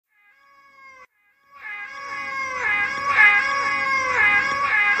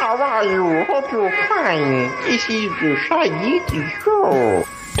how are you? Hope you're fine. This is the Shy Yeti Show.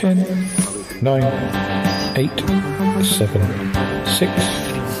 10, 9, 8, 7, 6,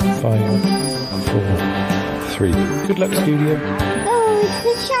 5, 4, 3. Good luck, studio. Oh, it's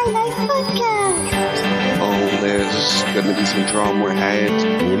the Shy Life Podcast. Oh, there's going to be some drama ahead.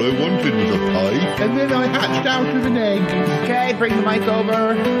 All I wanted was a pie, and then I hatched out of an egg. Okay, bring the mic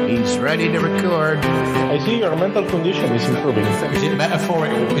over. He's ready to record. I see your mental condition is improving. Is it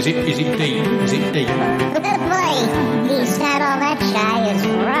metaphorical? Is it deep? Is it deep? Boy, he said all that shy is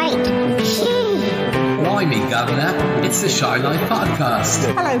right. Blimey, Governor, it's the Shy Life Podcast.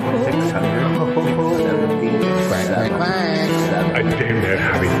 Hello, Paul. Quack, quack, quack. I don't know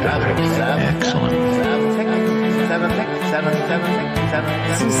how he does it. Excellent.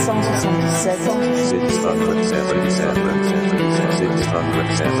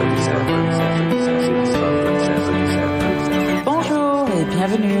 677. Bonjour et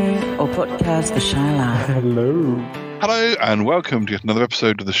bienvenue au podcast The Shy Life. Hello, and welcome to yet another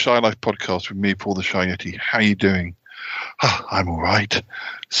episode of the Shy Life Podcast with me, Paul the Shy Yeti. How are you doing? I'm all right.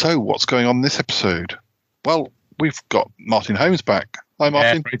 So, what's going on in this episode? Well, we've got Martin Holmes back. Hi,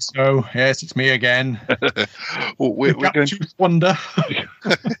 Martin. Yeah, so, yes, it's me again. Well, we're going to wonder.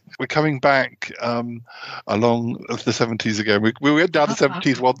 We're coming back along the 70s again. We went down the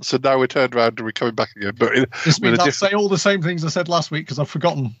 70s once, so now we're turned around and we're coming back again. But this means I'll say all the same things I said last week because I've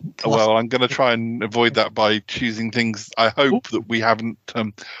forgotten. Well, I'm going to try and avoid that by choosing things I hope that we haven't,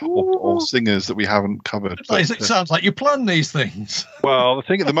 or singers that we haven't covered. But, it sounds like you planned these things. Well, the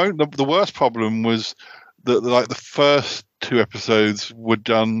thing at the moment, the worst problem was that the first two episodes were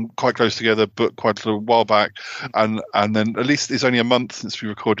done quite close together, but quite a while back, and then at least it's only a month since we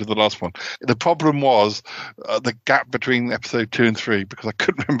recorded the last one. The problem was the gap between episode 2 and 3, because I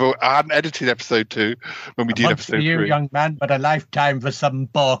couldn't remember. I hadn't edited episode 2 when we did episode 3. You, young man, but a lifetime for some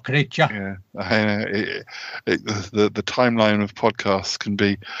poor creature. Yeah, I know. The timeline of podcasts can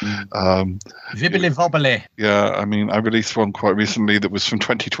be vibbly vobbly. Yeah, I mean, I released one quite recently that was from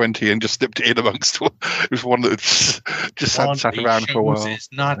 2020 and just slipped it in amongst. It was one that just sat around for a while. It's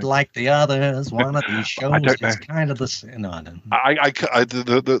not like the others. One of these shows is kind of the same. No,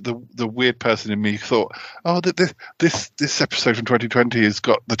 the weird person in me thought, this episode from 2020 has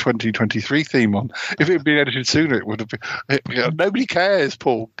got the 2023 theme on. If it had been edited sooner, it would have been. Nobody cares,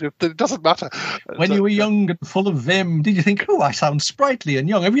 Paul. It doesn't matter. When you were young and full of vim, did you think, "Oh, I sound sprightly and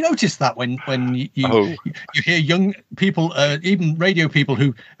young"? Have you noticed that when you hear young people, even radio people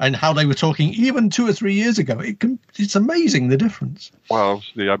and how they were talking even 2 or 3 years ago? It's amazing the difference. Well,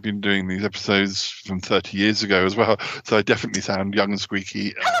 obviously, I've been doing these episodes from 30 years ago as well, so I definitely sound young and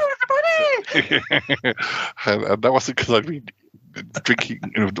squeaky. Hello, everybody! and that wasn't because I've been drinking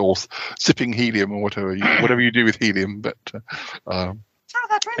or sipping helium or whatever you do with helium. But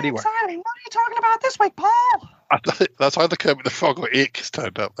that's really exciting. What are you talking about this week, Paul? That's either Kermit the Frog or Ick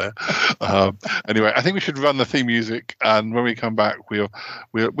turned up there. Anyway, I think we should run the theme music, and when we come back, we're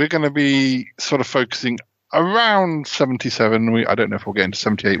going to be sort of focusing around 77. I don't know if we'll get into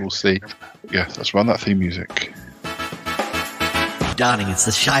 78. We'll see. Yeah, let's run that theme music. Darling, it's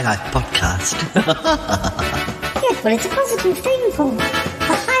the Shy Life Podcast. Yes, well, it's a positive thing, Paul. The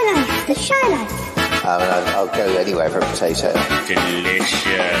High Life, the Shy Life. I'll go anywhere for a potato.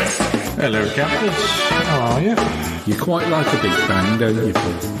 Delicious. Hello, captors. How are you? You quite like a big bang, don't you,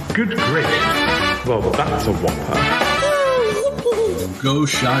 Paul? Good grief. Well, that's a whopper. Go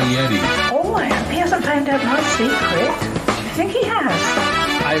Shy Yeti. Oh, I hope he hasn't found out my secret. Do you think he has?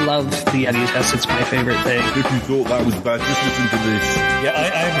 I love the Yeti test. It's my favorite thing. If you thought that was bad, just listen to this. Yeah,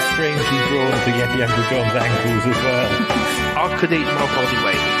 I'm strangely drawn to Yeti Uncle John's ankles as well. I could eat my body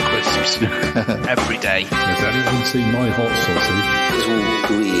weight in crisps every day. Has anyone seen my hot sausage? It's all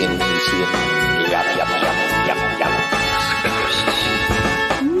gooey and juicy. Yum, yum, yum, yum, yum.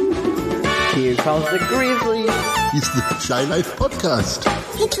 Here comes the grizzly. It's the Shy Life Podcast.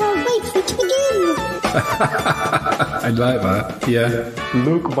 He can't wait for it to begin. I like that. Yeah.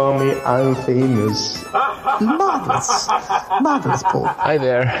 Look, Mommy, I'm famous. Marvelous, Paul. Hi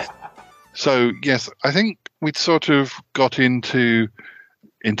there. So yes, I think we'd sort of got into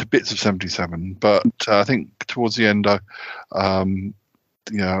bits of 77, but I think towards the end,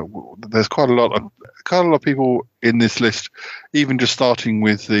 there's quite a lot of people in this list, even just starting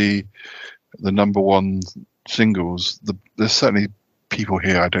with the number one singles. There's certainly people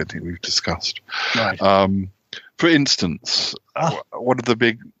here I don't think we've discussed. Right. For instance, one of the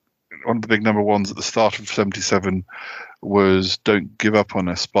big number ones at the start of 77 was "Don't Give Up on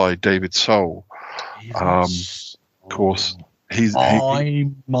Us" by David Soul. Yes. Of course, my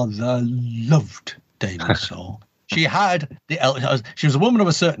mother loved David Soul. She had she was a woman of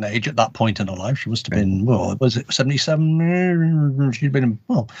a certain age at that point in her life. She must have been, well, was it 77? She'd been,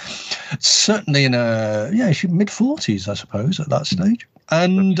 well, certainly in she mid-40s, I suppose, at that stage.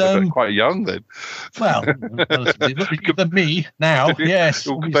 And quite young then. Well, than me now, yes.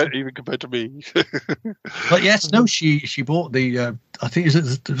 Even compared to me. But yes, no, she bought the I think was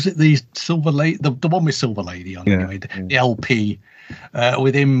it the Silver Lady, the one with Silver Lady on anyway, the LP,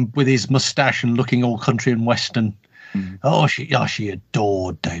 with him with his mustache and looking all country and western. Oh, she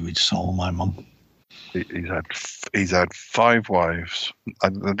adored David Soul, my mum. He's had 5 wives. I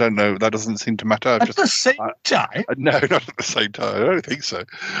don't know. That doesn't seem to matter. At the same time? No, not at the same time. I don't think so.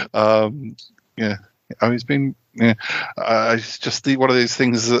 Yeah. He's been. Yeah. It's just one of those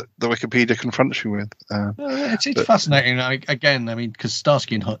things that the Wikipedia confronts you with. It's fascinating. Again, I mean, because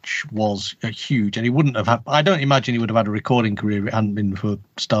Starsky and Hutch was huge, and he wouldn't have had. I don't imagine he would have had a recording career if it hadn't been for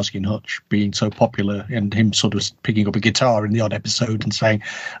Starsky and Hutch being so popular, and him sort of picking up a guitar in the odd episode and saying,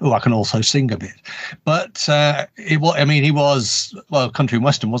 "Oh, I can also sing a bit." But he was country and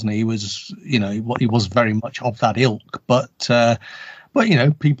western, wasn't he? He was, he was very much of that ilk, but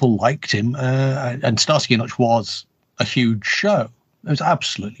people liked him, and Starsky and Hutch was a huge show. It was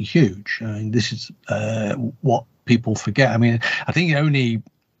absolutely huge. I mean, this is what people forget. I mean, I think only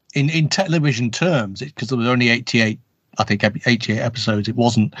in television terms, because there was only 88 episodes. It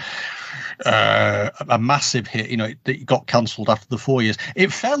wasn't a massive hit. It got cancelled after the 4 years.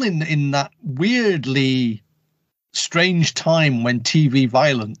 It fell in that weirdly strange time when TV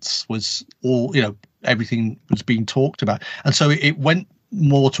violence was all, everything was being talked about, and so it went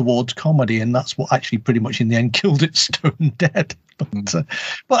more towards comedy, and that's what actually pretty much in the end killed it stone dead.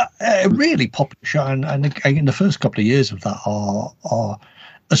 But a really popular show, and again, the first couple of years of that are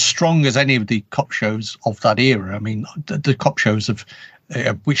as strong as any of the cop shows of that era. I mean, the cop shows of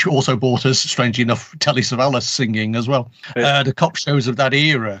which also brought us, strangely enough, Telly Savalas singing as well. The cop shows of that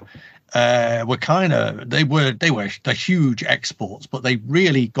era were they were the huge exports, but they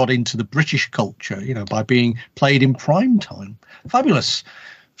really got into the British culture, by being played in prime time. Fabulous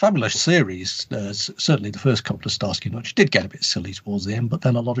series. Certainly the first couple of Starsky and Hutch did get a bit silly towards the end, but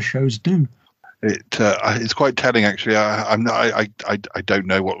then a lot of shows do. It's quite telling, actually. I don't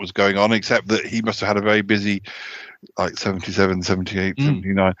know what was going on, except that he must have had a very busy, like 77, 78,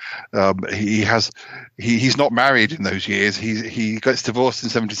 79. He's not married in those years. He gets divorced in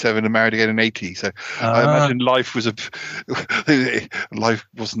 77 and married again in 80. So I imagine life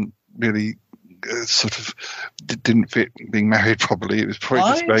wasn't really sort of didn't fit being married properly. It was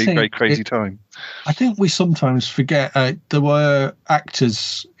probably just very, very crazy time. I think we sometimes forget there were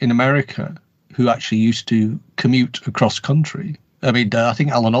actors in America who actually used to commute across country. I mean, I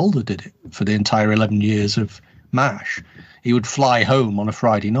think Alan Alda did it for the entire 11 years of MASH. He would fly home on a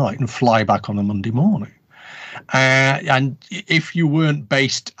Friday night and fly back on a Monday morning. And if you weren't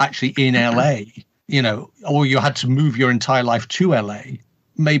based actually in LA, or you had to move your entire life to LA,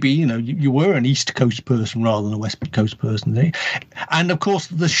 maybe, you were an East Coast person rather than a West Coast person. And of course,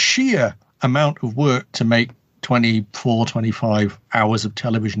 the sheer amount of work to make 24, 25 hours of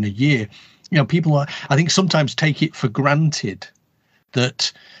television a year, people I think sometimes take it for granted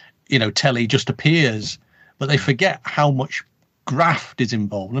that, telly just appears, but they forget how much graft is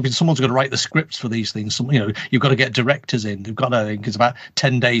involved. I mean, someone's got to write the scripts for these things. You've got to get directors in. You've got to, I think it's about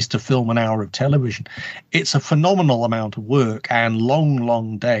 10 days to film an hour of television. It's a phenomenal amount of work and long,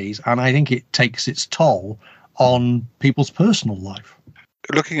 long days. And I think it takes its toll on people's personal life.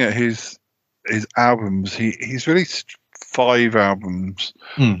 Looking at his albums, he's released 5 albums,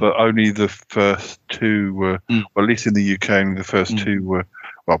 but only the first 2 were, well, at least in the UK, only the first 2 were,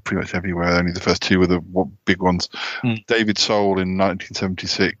 well, pretty much everywhere. Only the first 2 were the big ones. David Soul in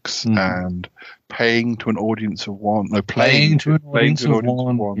 1976 and Paying to an Audience of One. No, Playing to an Audience of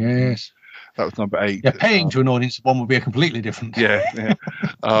One. Yes. That was number 8. Yeah, Paying to an Audience of One would be a completely different. Yeah.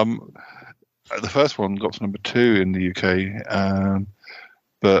 The first one got to number 2 in the UK.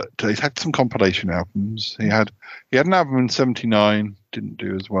 But he's had some compilation albums. He had an album in 79, didn't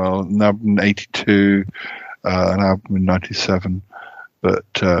do as well. An album in 82, an album in 97. But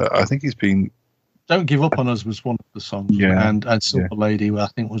I think he's been... Don't Give Up on Us was one of the songs. Yeah. And Silver Lady, I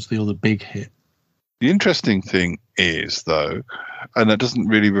think, was the other big hit. The interesting thing is, though, and that doesn't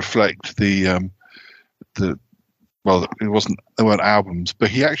really reflect the well, there weren't albums, but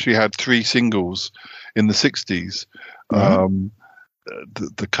he actually had 3 singles in the 60s.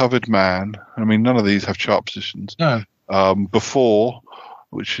 The Covered Man. I mean, none of these have chart positions. No. Before,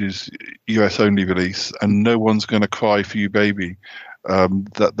 which is US only release, and No One's Gonna Cry for You, Baby.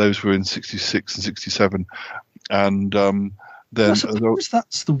 Those were in 66 and 67, and then I suppose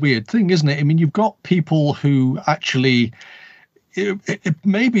that's the weird thing, isn't it? I mean, you've got people who actually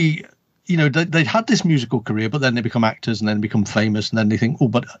maybe, you know, they'd had this musical career, but then they become actors and then become famous, and then they think,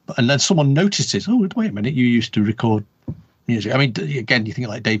 and then someone notices, oh, wait a minute, you used to record music. I mean, again, you think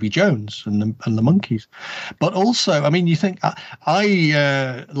like Davy Jones and the Monkees, but also, I mean, you think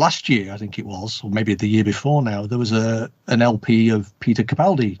I last year, I think it was, or maybe the year before now, there was an LP of Peter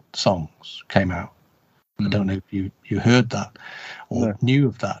Capaldi songs came out. I don't know if you heard that or knew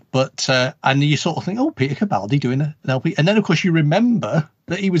of that, but and you sort of think, oh, Peter Capaldi doing an LP, and then of course you remember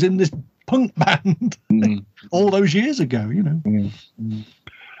that he was in this punk band all those years ago, you know.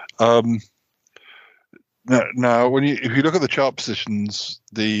 Now, if you look at the chart positions,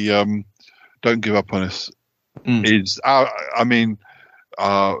 the "Don't Give Up on Us" is, I mean,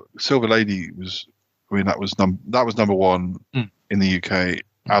 "Silver Lady" was, I mean, that was number one in the UK,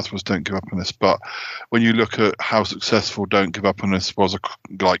 as was "Don't Give Up on Us." But when you look at how successful "Don't Give Up on Us" was,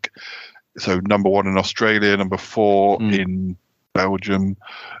 so number one in Australia, number four in Belgium,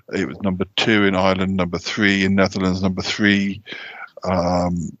 it was number two in Ireland, number three in Netherlands, number three.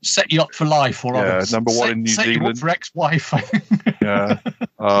 Set you up for life, or number one in New Zealand. You up for ex-wife. Yeah.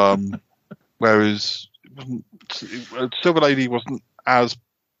 Whereas Silver Lady wasn't as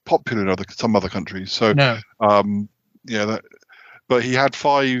popular in some other countries. So no. But he had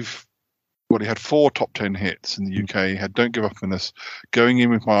four top 10 hits in the UK. He had "Don't Give Up on Us," "Going In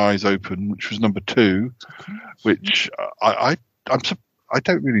With My Eyes Open," which was number two, which I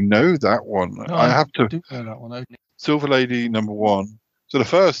don't really know that one. No, I have to do know that one. Silver Lady number one. So the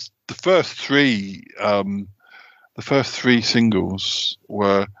first three singles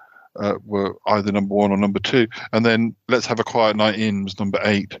were either number one or number two, and then "Let's Have a Quiet Night In" was number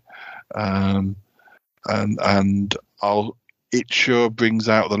 8, and "It Sure Brings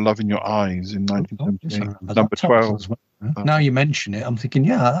Out the Love in Your Eyes" in 1978, number 12. Well. Now you mention it, I'm thinking,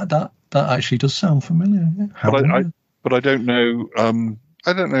 yeah, that actually does sound familiar. Yeah. But I don't know.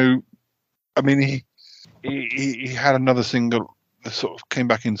 I don't know. I mean, he had another single that sort of came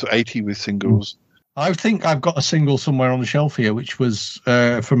back into 80 with singles. I think I've got a single somewhere on the shelf here, which was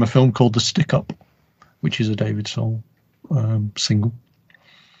from a film called The Stick Up, which is a David Soul single.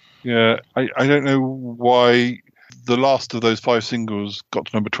 Yeah, I don't know why the last of those 5 singles got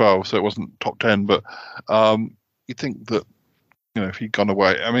to number 12, so it wasn't top 10. But you'd think that, you know, if he'd gone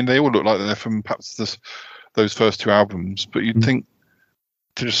away, I mean, they all look like they're from perhaps those first 2 albums, but you'd think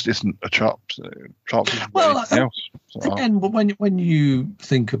there just isn't a chart. Well, else. So, again, but when you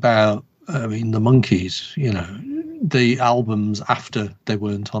think about, I mean, the Monkees, you know, the albums after they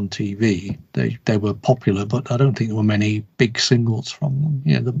weren't on TV, they were popular, but I don't think there were many big singles from them.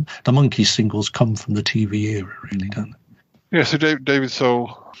 You know, the Monkees singles come from the TV era, really, don't they? Yeah, so David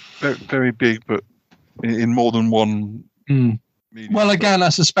Soul, very big, but in more than one. Well, again, I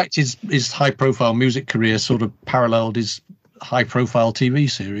suspect his high-profile music career sort of paralleled his high-profile TV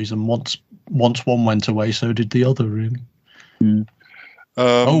series, and once one went away, so did the other, really.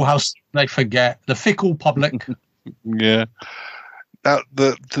 How they forget, the fickle public. Yeah.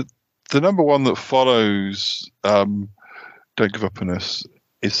 The number one that follows "Don't Give Up on Us"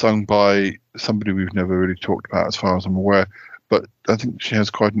 is sung by somebody we've never really talked about, as far as I'm aware, but I think she has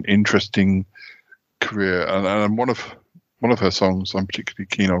quite an interesting career, and one of her songs I'm particularly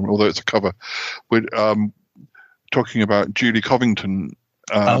keen on, although it's a cover, with talking about Julie Covington.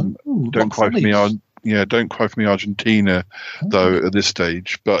 Don't Cry for Me, Don't Cry for Me, Argentina, though, at this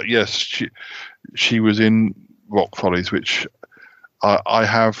stage. But yes, she was in Rock Follies, which I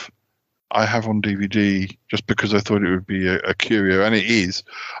have on DVD just because I thought it would be a curio, and it is.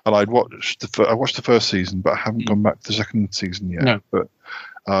 And I watched the first season, but I haven't gone back to the second season yet. No.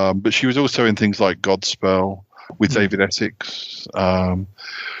 But she was also in things like Godspell with David Essex.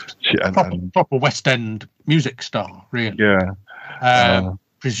 Proper West End music star, really. Yeah.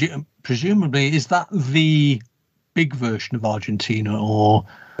 Presumably, is that the big version of Argentina, or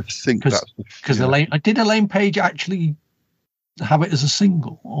I think that's because did Elaine Page actually have it as a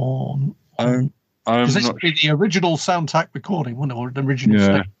single, or because this would be the original soundtrack recording, wouldn't it, or the original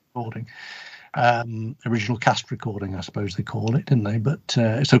stage recording, original cast recording, I suppose they call it, didn't they? But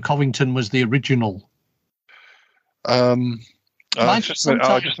so Covington was the original. I've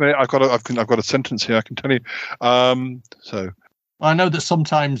got a sentence here. I can tell you. So I know that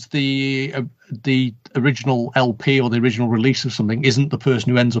sometimes the original LP or the original release of something isn't the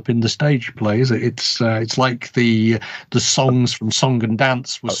person who ends up in the stage play, is it? It's like the songs from Song and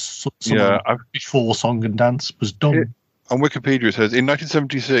Dance was before Song and Dance was done. on Wikipedia it says, in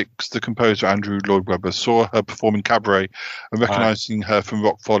 1976, the composer Andrew Lloyd Webber saw her performing Cabaret and recognising her from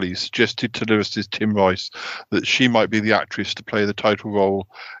Rock Follies, suggested to lyricist Tim Rice that she might be the actress to play the title role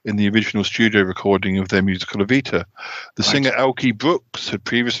in the original studio recording of their musical Evita. The singer Elkie Brooks had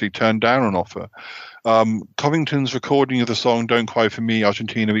previously turned down an offer. Covington's recording of the song Don't Cry For Me,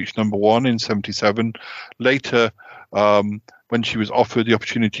 Argentina reached number 1 in 1977. Later, when she was offered the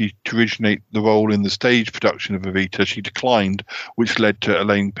opportunity to originate the role in the stage production of Evita, she declined, which led to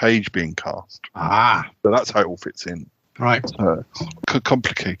Elaine Page being cast. So that's how it all fits in. Right.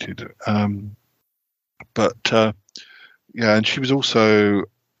 Complicated. But and she was also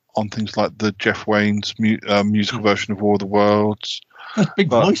on things like the Jeff Wayne's musical version of War of the Worlds. That's a big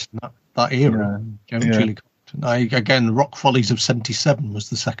voice in that era. Julie Compton. Again, Rock Follies of 77 was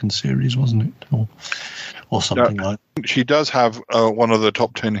the second series, wasn't it? Or something like that. She does have one of the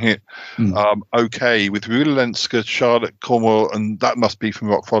top 10 hit, OK, with Rula Lenska, Charlotte Cornwell, and that must be from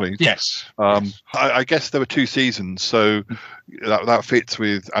Rock Follies. Yes. I guess there were 2 seasons, so that fits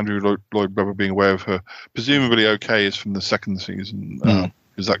with Andrew Lloyd Webber being aware of her. Presumably OK is from the second season,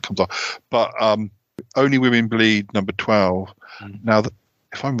 because that comes off. But Only Women Bleed, number 12. Now,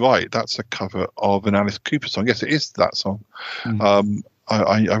 if I'm right, that's a cover of an Alice Cooper song. Yes, it is that song.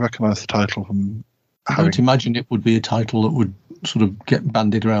 I recognise the title from... I don't imagine it would be a title that would sort of get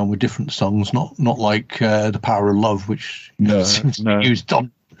bandied around with different songs, not like The Power of Love, which seems to be used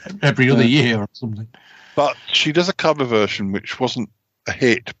on every other year or something. But she does a cover version, which wasn't a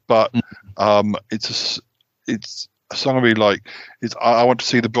hit, but it's a song I really like. It's I Want to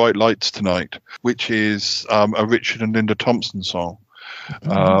See the Bright Lights Tonight, which is a Richard and Linda Thompson song.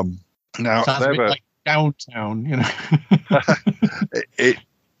 Now, sounds a bit like Downtown, you know.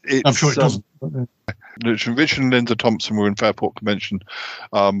 I'm sure it doesn't. Richard and Linda Thompson were in Fairport Convention,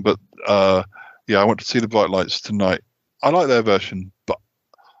 but I Want to See the Bright Lights Tonight. I like their version, but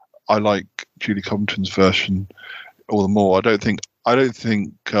I like Julie Covington's version all the more. I don't think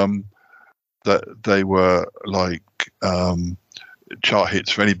that they were like chart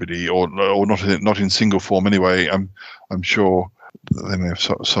hits for anybody, or not in single form anyway. I'm sure they may have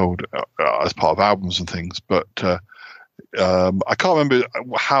sold as part of albums and things, but I can't remember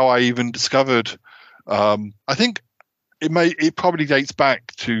how I even discovered. I think it probably dates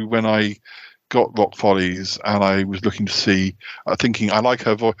back to when I got Rock Follies and I was looking to see, thinking I like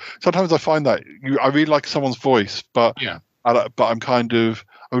her voice. Sometimes I find that I really like someone's voice, but I'm kind of,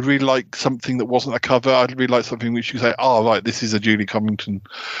 I would really like something that wasn't a cover. I'd really like something which you say, oh right, this is a Julie Covington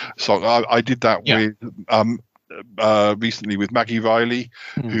song. I did that with recently with Maggie Riley,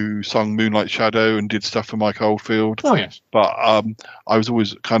 who sung Moonlight Shadow and did stuff for Mike Oldfield. Oh yes. But I was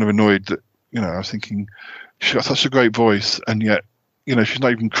always kind of annoyed that, I was thinking, she's got such a great voice, and yet, she's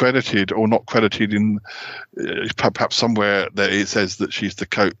not even credited or not credited in perhaps somewhere that it says that she's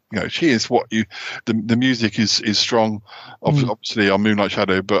the she is what the music is strong, obviously on Moonlight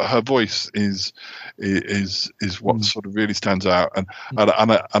Shadow, but her voice is what sort of really stands out, and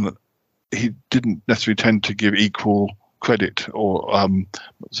he didn't necessarily tend to give equal credit or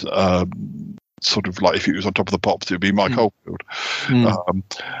sort of like if it was on Top of the Pops, it would be Mike Oldfield. Well,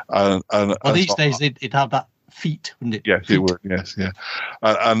 these days it'd have that feat, wouldn't it? Yes, it would. Yes, yeah.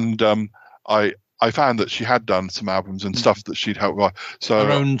 I found that she had done some albums and stuff that she'd helped write. So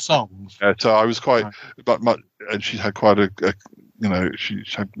her own songs. Yeah, so I was quite, and she had quite she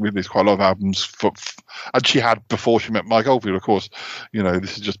had released quite a lot of albums and she had before she met Mike Oldfield, of course.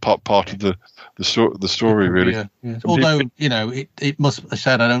 This is just part of the story, really. Yeah. Although it must be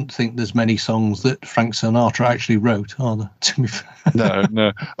said, I don't think there's many songs that Frank Sinatra actually wrote, are there? To be fair.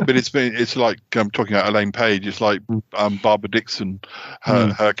 No. But it's like talking about Elaine Page. It's like Barbara Dixon.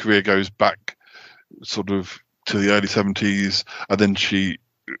 Her career goes back sort of to the early 70s, and then she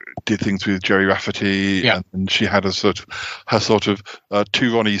did things with Jerry Rafferty, and she had her sort of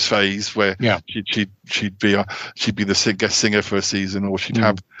two Ronnies phase where she'd be the guest singer for a season, or she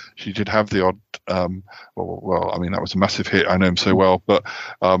did have the odd well, I mean, that was a massive hit. I know him so well, but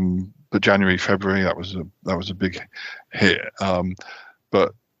January, February, that was a big hit.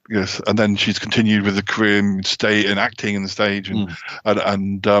 But yes, and then she's continued with a career in acting in the stage,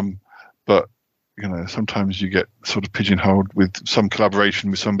 but sometimes you get sort of pigeonholed with some collaboration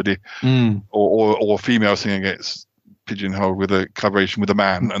with somebody, or a female singer gets pigeonholed with a collaboration with a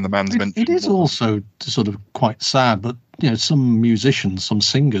man, and the man's meant. It is also sort of quite sad, but some musicians, some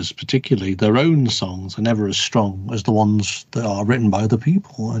singers particularly, their own songs are never as strong as the ones that are written by other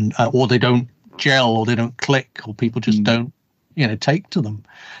people, and or they don't gel, or they don't click, or people just don't take to them.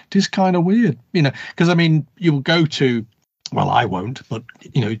 It is kind of weird, because I mean, you'll go to, well, I won't, but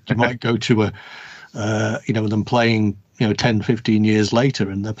you might go to them playing 10, 15 years later,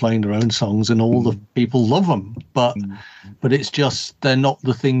 and they're playing their own songs, and all the people love them. But it's just they're not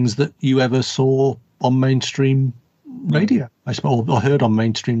the things that you ever saw on mainstream radio, I suppose, or heard on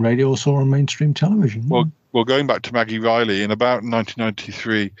mainstream radio, or saw on mainstream television. Well, going back to Maggie Riley, in about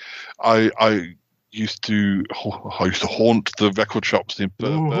 1993, I used to haunt the record shops in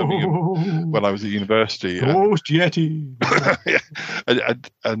Birmingham when I was at university. Ghost Yeti.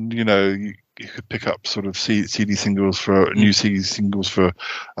 And you could pick up sort of CD singles for new CD singles for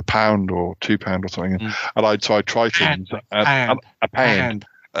 £1 or £2 or something, and I'd try things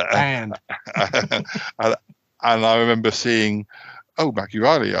and I remember seeing, Maggie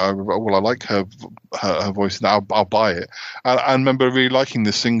Riley. I like her voice, and I'll buy it. I remember really liking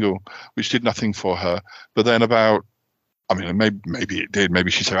this single, which did nothing for her. But then maybe it did. Maybe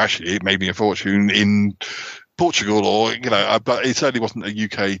she said, actually, it made me a fortune in Portugal, or but it certainly wasn't a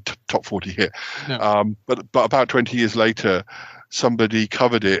UK top 40 hit. No. But about 20 years later, somebody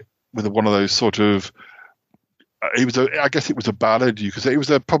covered it with one of those sort of. I guess it was a ballad. You could say it was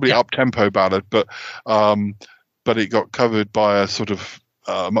a probably up tempo ballad, but it got covered by a sort of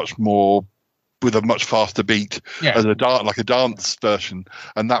much more with a much faster beat as a dance version,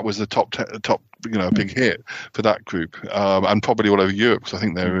 and that was the top big hit for that group, and probably all over Europe, because I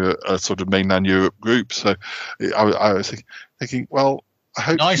think they're a sort of mainland Europe group. So I was thinking, well, I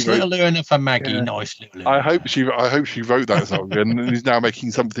hope nice little learner for Maggie. Yeah. Nice little learner. I hope she wrote that song and is now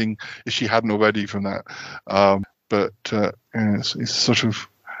making something if she hadn't already from that. It's sort of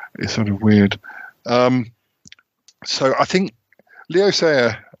weird. So I think Leo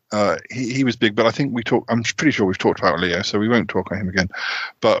Sayer, he was big, but I think I'm pretty sure we've talked about Leo, so we won't talk about him again.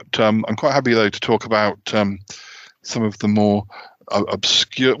 But I'm quite happy though to talk about some of the more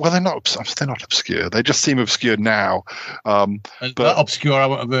obscure. Well, they're not obscure. They just seem obscure now. But obscure, I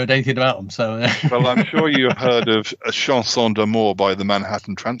wouldn't have heard anything about them. So, well, I'm sure you have heard of a Chanson d'amour by the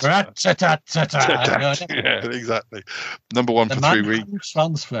Manhattan Transfer. Yeah, exactly. Number one for 3 weeks.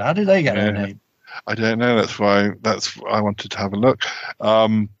 Transfer. How did they get their name? I don't know. That's why I wanted to have a look.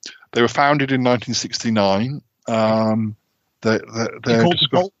 They were founded in 1969. They're called the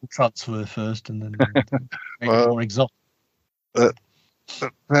Bolton Transfer first, and then make it more exotic. They've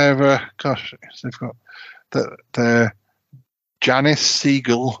got they're Janice,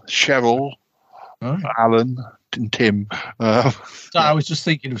 Siegel, Cheryl, Alan, and Tim. So I was just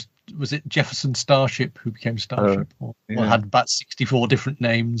thinking, was it Jefferson Starship who became Starship, or had about 64 different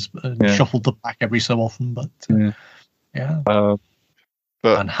names and shuffled the pack every so often? But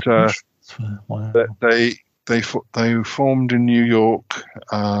they formed in New York,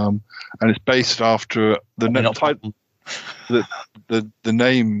 and it's based after the title. The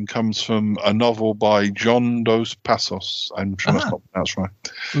name comes from a novel by John Dos Passos. I'm sure that's not pronounced right.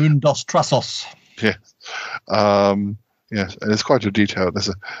 Un dos trasos. Yes. Yes, and it's quite a detail. There's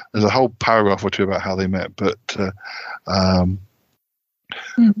a whole paragraph or two about how they met, but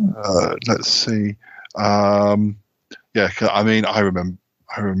let's see. I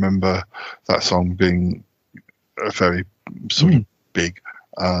remember that song being very sort of big.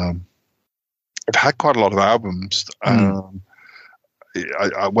 I've had quite a lot of albums.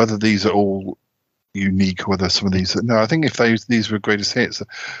 Whether these are all unique, whether some of these, I think if these were greatest hits,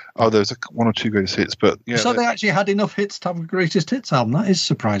 there's one or two greatest hits, but so they actually had enough hits to have a greatest hits album. That is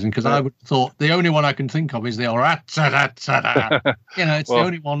surprising, because I would have thought the only one I can think of is the it's the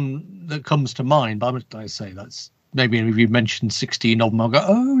only one that comes to mind. But I say that's maybe if you mentioned 16 of them, I'll go,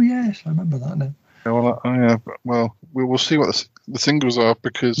 oh yes, I remember that now. Well, we'll see what the singles are,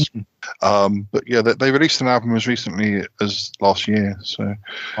 because but they released an album as recently as last year. So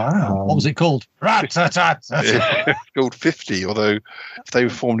wow, what was it called? It's called 50. Although if they were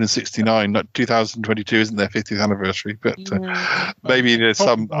formed in 69, 2022 isn't their 50th anniversary, but maybe there's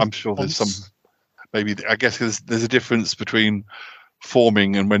some. I'm sure there's some. Maybe I guess there's a difference between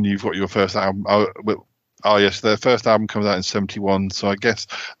forming and when you've got your first album. Oh yes, their first album comes out in 71, so I guess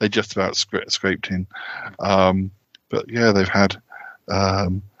they just about scraped in. But yeah, they've had.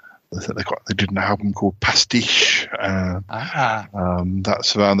 They did an album called Pastiche. That's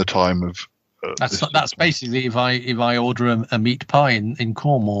around the time of. That's basically if I order a meat pie in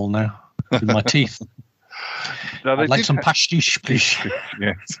Cornwall now with my teeth. No, I'd like some pastiche, please.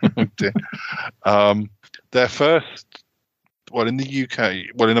 Yes. Their first. Well, in the UK,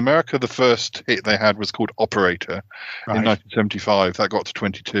 in America, the first hit they had was called Operator in 1975. That got to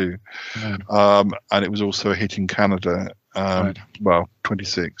 22. And it was also a hit in Canada,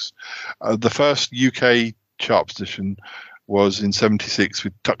 26. The first UK chart position was in 76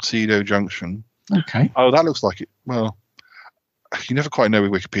 with Tuxedo Junction. Okay. Oh, that looks like it. Well, you never quite know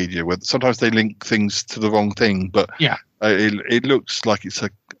with Wikipedia. Sometimes they link things to the wrong thing, but It looks like it's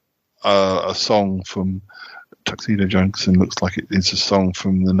a song from Tuxedo Junction. Looks like it's a song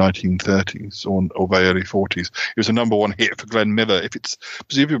from the 1930s or very early 40s. It was a number one hit for Glenn Miller. If it's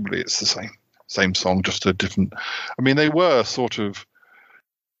presumably it's the same song, just a different. I mean, they were sort of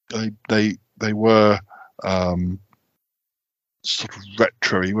they were sort of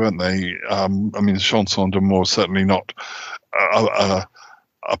retro-y, weren't they? I mean, Chanson d'Amour certainly not a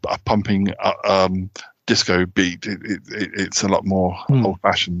pumping disco beat. It's a lot more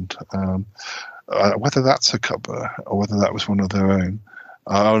old-fashioned. Whether that's a cover or whether that was one of their own.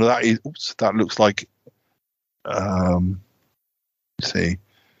 That looks like. Let's see,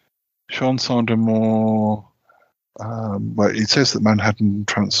 Chanson d'Amour. Well, it says that Manhattan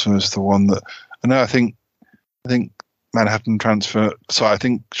Transfer is the one that. No, I think Manhattan Transfer. So I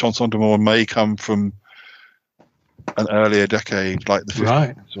think Chanson d'Amour may come from an earlier decade, like the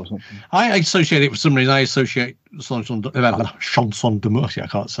 50s or something. I associate it with some reason. I associate Chanson d'Amour. I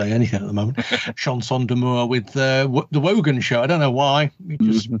can't say anything at the moment. Chanson d'Amour with the Wogan show. I don't know why.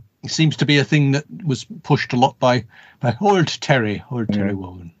 It seems to be a thing that was pushed a lot by Old Terry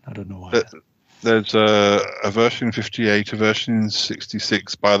Wogan. I don't know why. There's a version in 58, a version in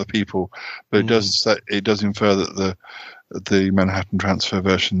 66 by other people, but it does infer that the Manhattan Transfer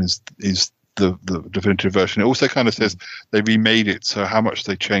version is the definitive version. It also kind of says they remade it, so how much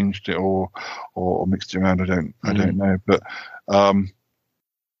they changed it or mixed it around, I don't know. But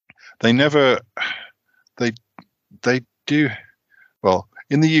they do well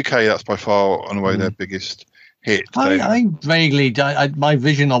in the UK. That's by far and away their biggest hit. I vaguely, my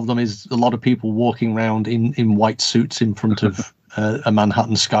vision of them is a lot of people walking around in white suits in front of a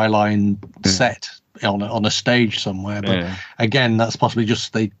Manhattan skyline set on a stage somewhere. But again, that's possibly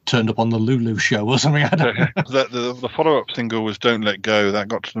just they turned up on the Lulu show or something. I don't know. The follow-up single was "Don't Let Go." That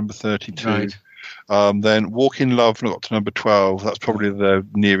got to number 32. Right. Then "Walk in Love" got to number 12. That's probably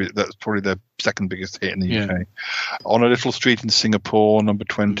That's probably their second biggest hit in the UK. "On a Little Street in Singapore," number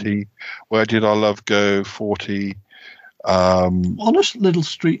 20. "Where Did Our Love Go?" 40. "On a Little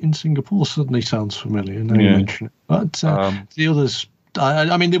Street in Singapore" suddenly sounds familiar. Now you mention it, but the others.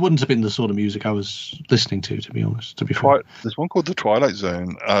 I mean, they wouldn't have been the sort of music I was listening to be honest. To be fair, there's one called "The Twilight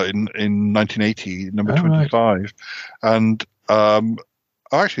Zone" in 1980, number 25, right. And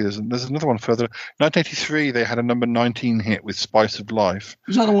actually, there's another one further. 1983, they had a number 19 hit with "Spice of Life."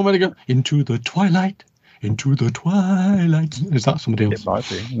 Is that the one where they go into the twilight? Into the twilight. Is that somebody else? It might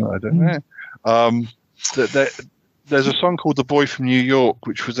be. No, I don't know. There's a song called "The Boy from New York,"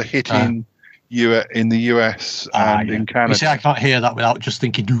 which was a hit in the US and in Canada. You see, I can't hear that without just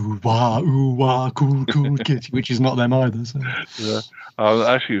thinking ooh wah, cool kitty, which is not them either. So. Yeah.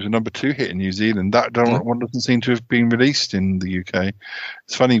 Actually, it was a number 2 hit in New Zealand. That one doesn't seem to have been released in the UK.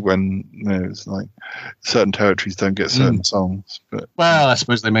 It's funny when it's like certain territories don't get certain songs. But well, I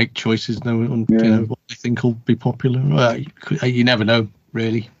suppose they make choices on what they think will be popular. You never know,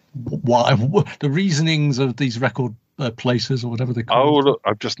 really. Why the reasonings of these record places or whatever they call. Oh, look!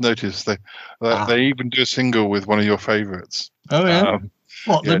 I've just noticed they even do a single with one of your favourites. Oh yeah.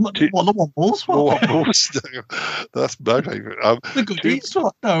 What the Wombles? Wombles. That's my favourite. The Goodies?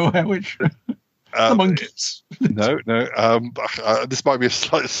 No, which the Monkeys? No. This might be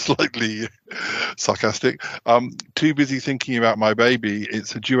slightly sarcastic. Too Busy Thinking About My Baby.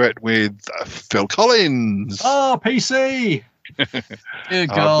 It's a duet with Phil Collins. Oh, PC. Dear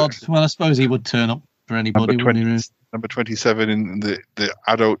God. Well, I suppose he would turn up for anybody. Number 27 in the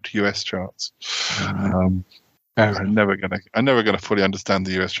adult US charts. I'm never gonna fully understand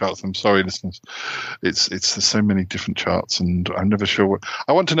the US charts. I'm sorry, listeners. It's there's so many different charts, and I'm never sure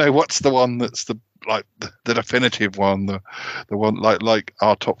I want to know what's the one that's the definitive one, the one like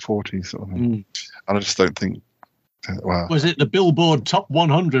our top 40 sort of thing. And I just don't think. Wow. Was it the Billboard Top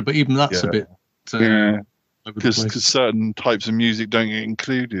 100? But even that's a bit. Because certain types of music don't get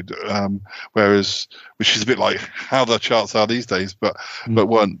included, which is a bit like how the charts are these days, but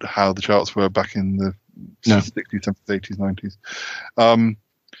weren't how the charts were back in the 60s, 70s, 80s, 90s.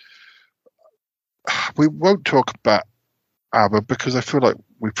 We won't talk about ABBA because I feel like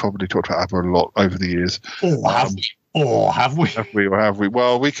we've probably talked about ABBA a lot over the years. Have we? Have we?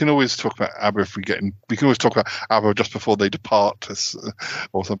 Well, we can always talk about ABBA if we get in. We can always talk about ABBA just before they depart us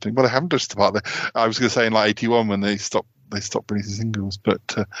or something. But they haven't just departed. I was going to say in like 81 when they stopped releasing singles,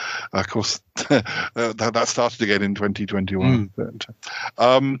 but of course that started again in 2021. But,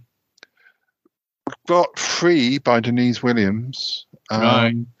 we've got "Free" by Denise Williams.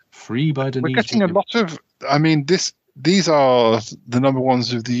 Right, "Free" by Denise. We're getting a lot of. I mean, these are the number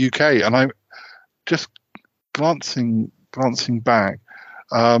ones of the UK, and I'm just. Glancing back,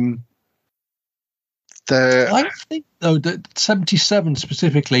 I think though that 77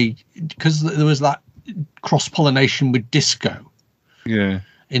 specifically, because there was that cross pollination with disco. Yeah.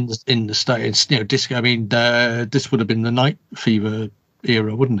 In the States, disco. I mean, this would have been the Night Fever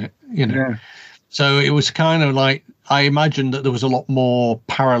era, wouldn't it? Yeah. So it was kind of like, I imagine that there was a lot more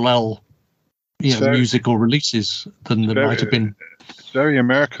parallel, musical releases than there might have been. It's very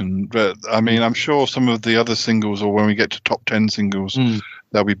American, but I mean, I'm sure some of the other singles, or when we get to top 10 singles,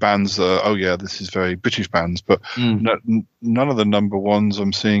 there'll be bands that, this is very British bands, but none of the number ones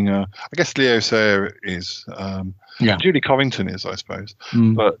I'm seeing. I guess Leo Sayer is. Julie Covington is, I suppose.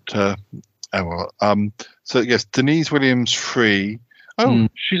 But so yes, Denise Williams Free. Oh,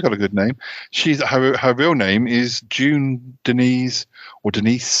 she's got a good name. She's her real name is June Denise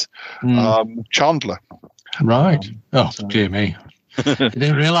Chandler. Right. Dear me. I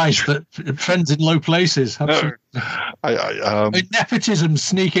didn't realise that friends in low places. Nepotism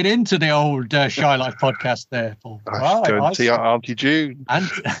sneaking into the old Shy Life podcast there, Paul. Go and see Auntie June.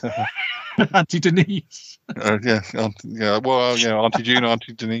 Auntie Denise. Auntie June,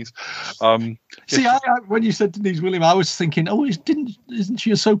 Auntie Denise. See, I when you said Denise Williams, I was thinking, isn't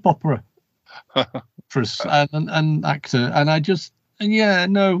she a soap opera for an actor? And I just, I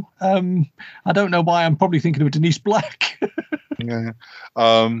don't know why. I'm probably thinking of Denise Black.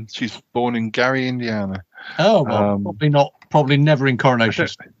 She's born in Gary, Indiana. Oh, well, probably never in Coronation.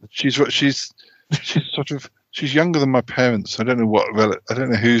 She's sort of. She's younger than my parents. I don't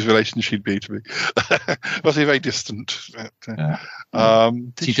know whose relation she'd be to me. Must be very distant.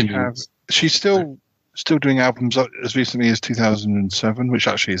 She's still doing albums as recently as 2007, which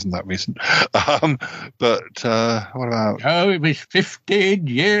actually isn't that recent. But what about? Oh, it was 15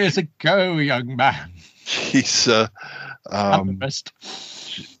 years ago, young man. She's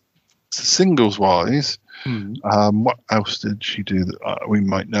singles wise. What else did she do that we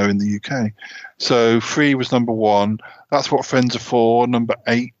might know in the UK? So Free was number 1. That's What Friends Are For. Number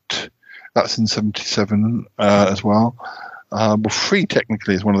 8. That's in 77 as well. Free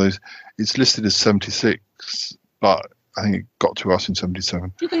technically is one of those. It's listed as 76, but I think it got to us in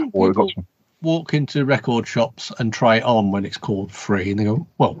 77. Do you think people walk into record shops and try it on when it's called Free, and they go,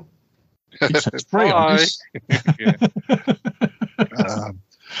 "Well, it says Free on this."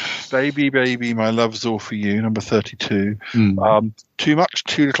 Baby, Baby, My Love's All For You, number 32. Too Much,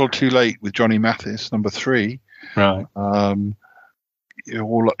 Too Little, Too Late with Johnny Mathis, number 3. Right. You're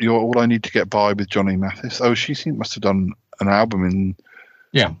All I Need to Get By with Johnny Mathis. Oh, must have done an album in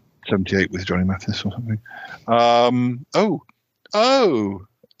 78 with Johnny Mathis or something.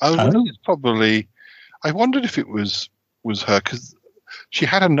 It's probably. I wondered if it was her, because she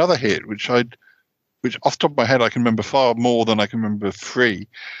had another hit which off the top of my head I can remember far more than I can remember Free.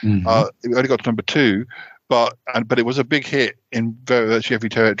 It only got to number 2, but it was a big hit in virtually every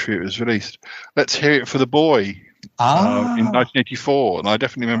territory it was released. Let's Hear It for the Boy in 1984, and I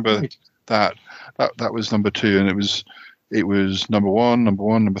definitely remember that was number 2, and it was number 1,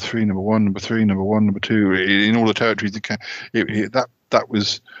 number 3, number 1, number 3, number 1, number 2 in all the territories. That's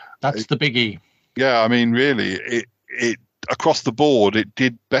the biggie. Yeah, I mean, really, it across the board, it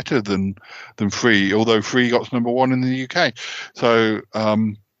did better than Free, although Free got to number 1 in the UK. So,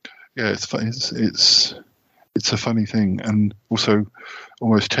 it's funny. It's a funny thing, and also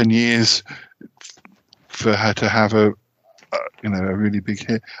almost 10 years for her to have a really big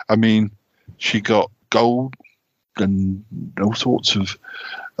hit. I mean, she got gold and all sorts of.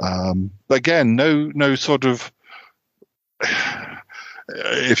 But again, no sort of.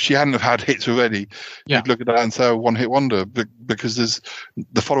 If she hadn't have had hits already, you'd look at that and say, one-hit wonder, because there's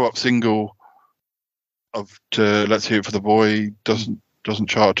the follow-up single of Let's Hear It for the Boy doesn't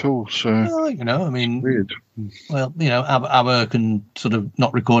chart at all. So I mean, weird. Well, ABBA can sort of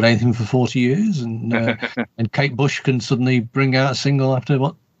not record anything for 40 years, and and Kate Bush can suddenly bring out a single after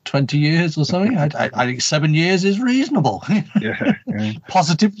 20 years or something. I think 7 years is reasonable. Yeah.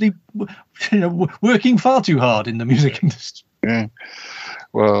 Positively, working far too hard in the music industry. Yeah.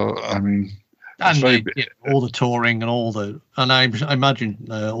 Well, I mean, and all the touring and I imagine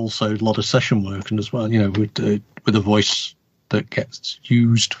also a lot of session work and as well, with a voice that gets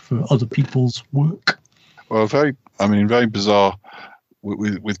used for other people's work. Well, very bizarre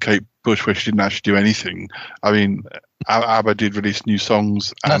with Kate Bush, where she didn't actually do anything. I mean, ABBA did release new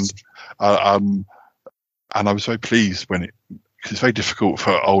songs, and I was very pleased because it's very difficult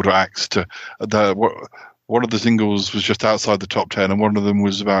for older acts to. One of the singles was just outside the top 10, and one of them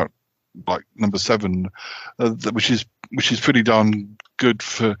was about like number 7, which is pretty darn good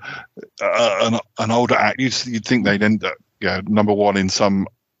for an older act. You'd think they'd end up number 1 in some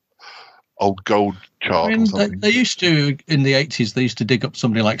old gold chart or something. They used to, in the 80s, they used to dig up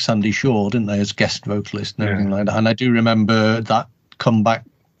somebody like Sandy Shaw, didn't they, as guest vocalist and everything like that. And I do remember that comeback,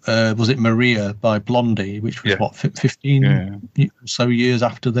 was it Maria by Blondie, which was, 15 so years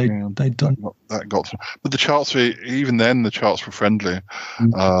after they'd done. That got through. But the charts were, even then, the charts were friendlier.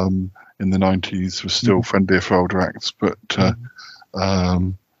 In the 90s, was still friendlier for older acts. But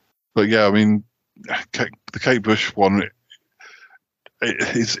yeah, I mean, the Kate Bush one,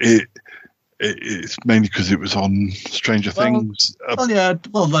 it's mainly because it was on Stranger Things. There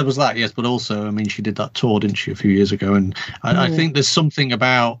was that, yes, but also, I mean, she did that tour, didn't she, a few years ago? And I think there's something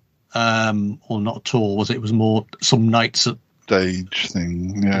about, or not a tour, was it? It was more some nights at stage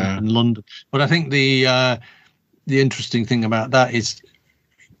thing, in London. But I think the interesting thing about that is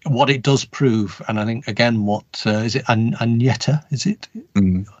what it does prove, and I think again, what is it? Agneta, is it?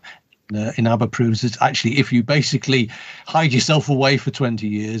 In ABBA proves is actually, if you basically hide yourself away for 20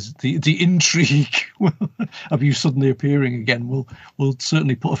 years, the intrigue of you suddenly appearing again will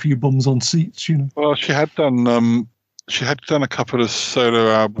certainly put a few bums on seats, you know. Well, she had done a couple of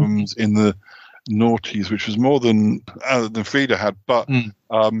solo albums in the noughties, which was more than Frida had, but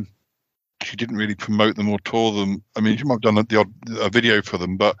she didn't really promote them or tour them. I mean, she might have done a video for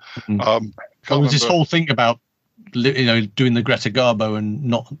them, but there was this whole thing about, you know, doing the Greta Garbo and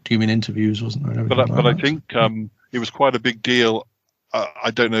not giving interviews, wasn't there? But I think it was quite a big deal.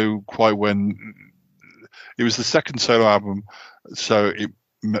 I don't know quite when. It was the second solo album, so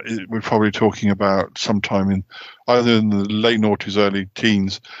we're probably talking about sometime in either in the late noughties, early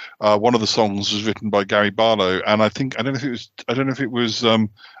teens. One of the songs was written by Gary Barlow, and I don't know if it was it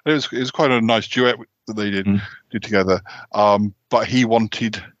was quite a nice duet that they did together. But he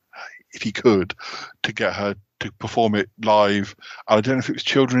wanted, if he could, to get her to perform it live. I don't know if it was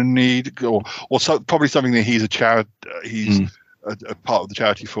Children in Need or probably something that he's a charity, he's a part of the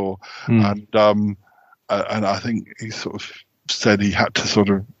charity for, and I think he sort of said he had to sort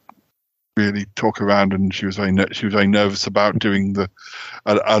of really talk around, and she was very nervous about doing the,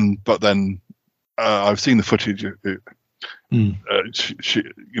 but then I've seen the footage. She,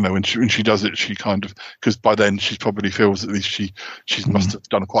 you know, when she does it, she kind of, because by then she probably feels at least she must have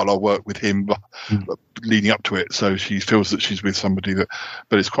done quite a lot of work with him leading up to it, so she feels that she's with somebody that,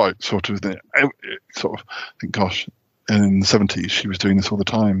 but it's quite sort of I think, gosh, in the 70s she was doing this all the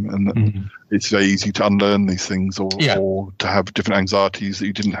time, and it's very easy to unlearn these things or to have different anxieties that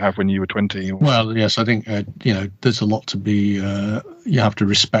you didn't have when you were 20. Well, yes, I think you know, there's a lot to be you have to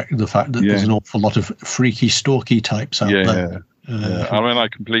respect the fact that there's an awful lot of freaky stalky types out there. I mean, I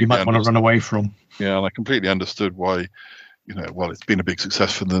completely, you might want to run away from. Yeah, and I completely understood why, you know, well, it's been a big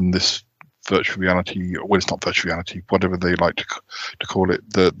success for them, this virtual reality, well, it's not virtual reality, whatever they like to call it,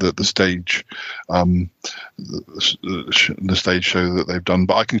 the stage, the stage show that they've done.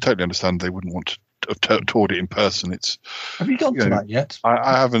 But I can totally understand they wouldn't want to have toured it in person. Have you gone to that yet?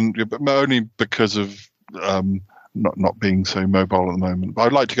 I haven't, but only because of not being so mobile at the moment. But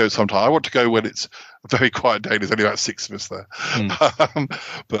I'd like to go sometime. I want to go when it's a very quiet day. There's only about 6 of us there.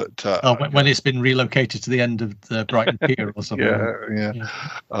 But when it's been relocated to the end of the Brighton Pier or something.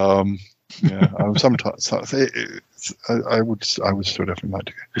 Sometimes I would still definitely like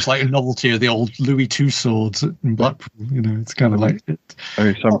to go. It's like a novelty of the old Louis II swords in Blackpool. You know, it's kind of like it.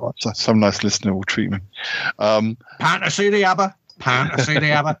 Some nice listener will treat me. Pan to see the ABBA. Pan to see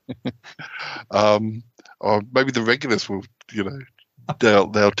the ABBA. Or maybe the regulars will, you know,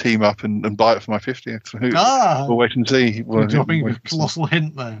 they'll team up and buy it for my 50th. We'll wait and see. Dropping a colossal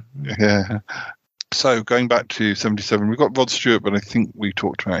hint there. Yeah. So going back to 77, we've got Rod Stewart, but I think we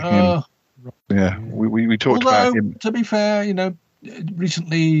talked about him. Yeah, we talked about him. To be fair, you know,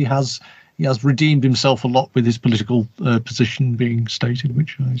 recently he has redeemed himself a lot with his political position being stated,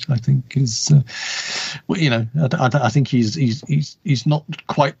 which I think is, you know, I think he's not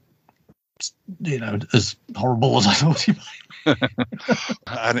quite, you know, as horrible as I thought he might. Or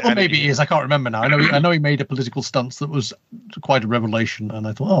maybe he is. I can't remember now. I know he made a political stance that was quite a revelation, and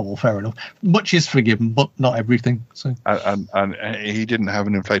I thought, oh well, fair enough. Much is forgiven, but not everything. So, and he didn't have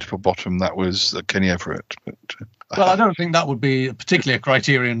an inflatable bottom. That was Kenny Everett. But, well, I don't think that would be particularly a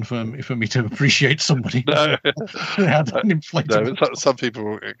criterion for me to appreciate somebody who had an inflatable. No, some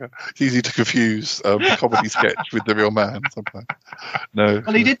people, it's easy to confuse a comedy sketch with the real man. Sometimes. No.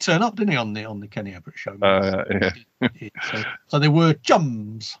 Well, he did turn up, didn't he, on the Kenny Everett show? Yeah. So they were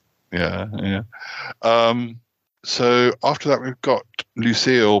chums. Yeah. So after that, we've got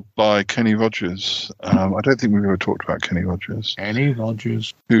Lucille by Kenny Rogers. I don't think we've ever talked about Kenny Rogers. Kenny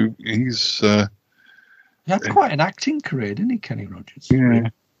Rogers. He's... he had quite an acting career, didn't he, Kenny Rogers? Yeah.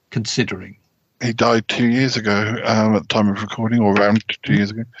 Considering. he died 2 years ago at the time of recording, or around 2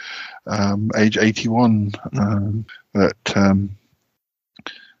 years ago, age 81.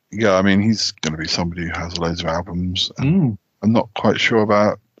 Yeah, I mean, he's going to be somebody who has loads of albums. I'm not quite sure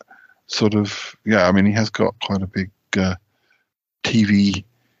about sort of, I mean, he has got quite a big TV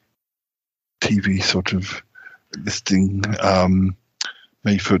sort of listing,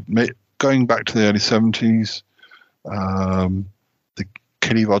 going back to the early 70s. The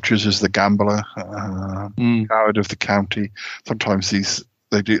Kenny Rogers is the Gambler, Coward of the County. Sometimes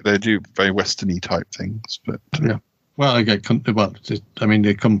they do very westerny type things, but well, they come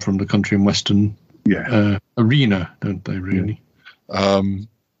from the country and western arena, don't they? Really.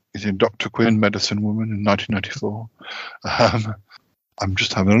 He's in Dr. Quinn, Medicine Woman in 1994. I'm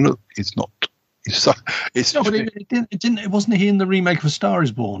just having a look. It's not. It wasn't he in the remake of A Star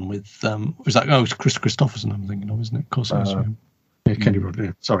Is Born with was that? Oh, it's Chris Christopherson. I'm thinking of, isn't it? Of course, Kenny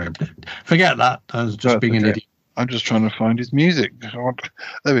Rogers. Sorry, forget that. I was just being an idiot. I'm just trying to find his music. There we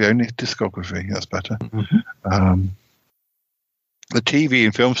go. Discography. That's better. The TV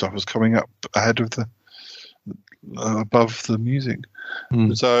and film stuff was coming up ahead of above the music.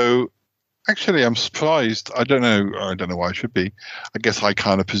 So actually, I'm surprised. I don't know why I should be. I guess I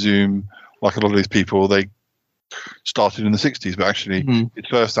kind of presume, like a lot of these people, they started in the 60s, but actually his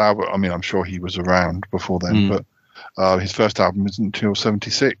first album, I mean, I'm sure he was around before then, but his first album isn't until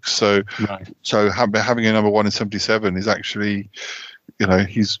 76. So having a number one in 77 is actually,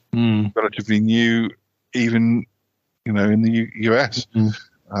 he's relatively new, even, in the US.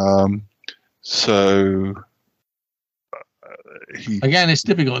 Again, it's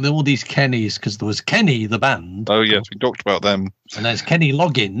difficult. There are all these Kennys, because there was Kenny, the band. Oh, yes, we talked about them. And there's Kenny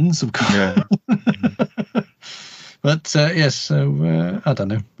Loggins, of course. Yeah. But, yes, so, I don't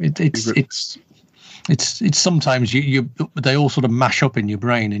know. It's sometimes they all sort of mash up in your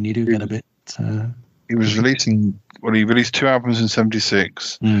brain, and you do get a bit... He released 2 albums in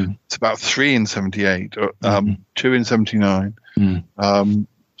 76. It's about 3 in 78, 2 in 79.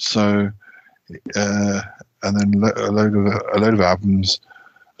 And then a load of albums.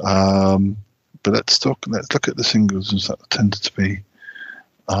 But let's look at the singles, and that tended to be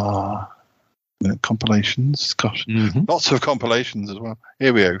compilations. Gosh, lots of compilations as well.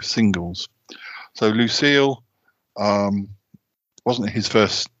 Here we go, singles. So Lucille wasn't his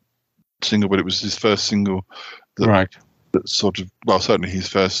first single, but it was his first single. That sort of, certainly his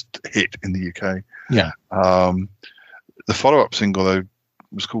first hit in the UK. Yeah. The follow-up single though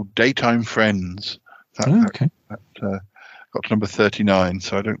was called "Daytime Friends." That got to number 39.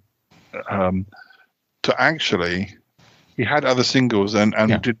 So I don't. So actually, he had other singles, and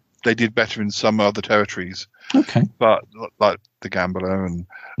they did better in some other territories. Okay. But like the Gambler,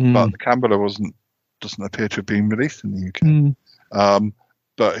 but the Gambler doesn't appear to have been released in the UK.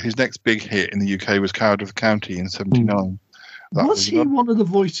 But his next big hit in the UK was "Coward of the County" in 79. Was he one of the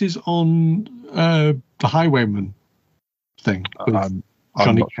voices on the Highwayman thing with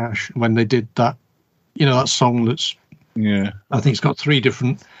Johnny Cash when they did that? That song that's I think it's got 3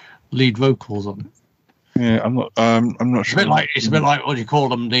 different lead vocals on it. Yeah, I'm not sure. It's a bit like what do you call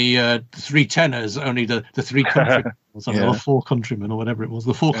them? The 3 tenors, only the 3 countrymen, or something, or 4 countrymen, or whatever it was.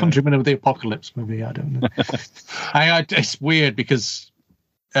 The 4 countrymen of the apocalypse, maybe. I don't know. It's weird because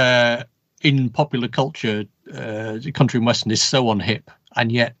in popular culture, country and western is so unhip,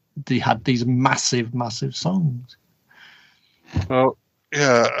 and yet they had these massive, massive songs. Well,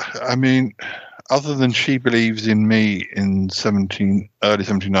 yeah, I mean, other than "She Believes in Me" in early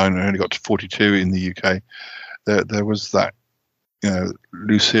 79, and only got to 42 in the UK, there was that,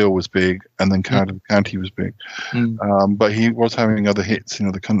 Lucille was big, and then Coward of the County was big. But he was having other hits in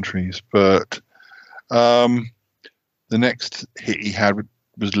other countries. But the next hit he had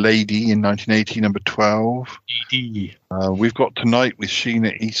was "Lady" in 1980, number 12. We've got "Tonight" with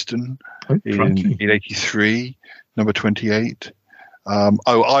Sheena Easton in 83, number 28.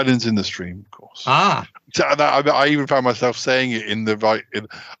 "Islands in the Stream," of course. So I even found myself saying it in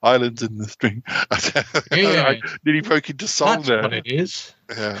 "Islands in the Stream." I nearly broke into song. That's there. What it is.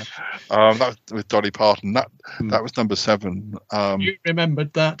 Yeah, that was with Dolly Parton. That was number 7. You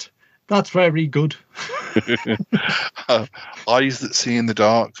remembered that. That's very good. "Eyes That See in the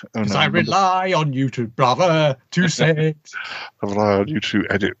Dark." I rely on you, brother, to say it. I rely on you to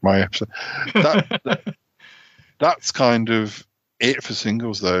edit my episode. That's kind of it for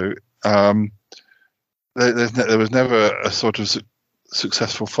singles, though. There was never a sort of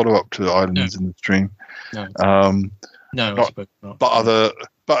successful follow-up to "Islands in the Stream." No, I suppose not.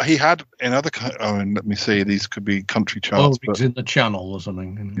 But he had in other. Let me see. These could be country charts. But in the Channel or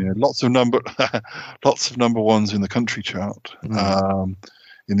something. Yeah, lots of number ones in the country chart in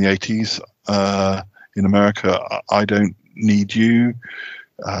the 80s. in America. I Don't Need You.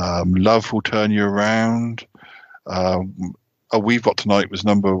 Love Will Turn You Around. We've Got Tonight was a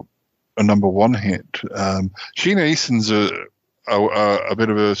number one hit. Sheena Easton's a bit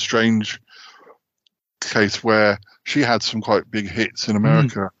of a strange case where she had some quite big hits in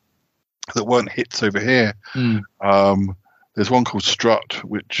America that weren't hits over here. There's one called Strut,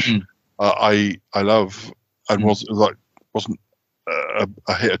 which I love, and wasn't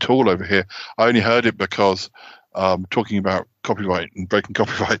a hit at all over here. I only heard it because talking about copyright and breaking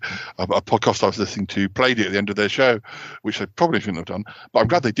copyright, a podcast I was listening to played it at the end of their show, which they probably shouldn't have done, but I'm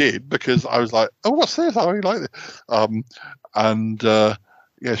glad they did, because I was like, oh, what's this? I really like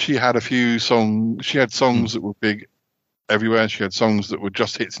this. She had a few songs. She had songs that were big everywhere. She had songs that were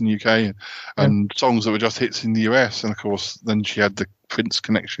just hits in the UK and songs that were just hits in the US, and of course then she had the Prince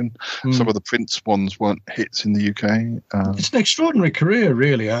connection. Some of the Prince ones weren't hits in the UK. It's an extraordinary career,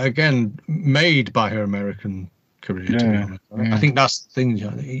 really, again made by her American career, to be honest. I think that's the thing.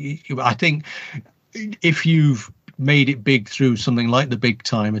 I think if you've made it big through something like The Big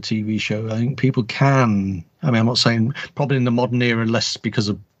Time, a TV show, I think people can, I'm not saying probably in the modern era less because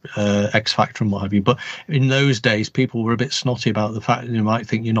of X Factor and what have you, but in those days people were a bit snotty about the fact that you might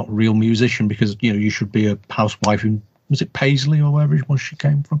think you're not a real musician because you should be a housewife in, was it Paisley or wherever it was she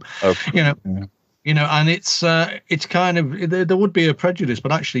came from? And it's kind of, there would be a prejudice,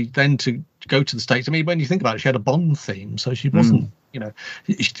 but actually then to go to the States, when you think about it, she had a Bond theme, so she wasn't,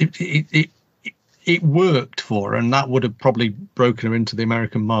 it worked for her, and that would have probably broken her into the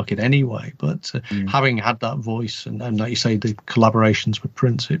American market anyway. But having had that voice and like you say, the collaborations with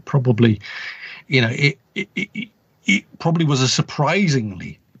Prince, it probably, it probably was a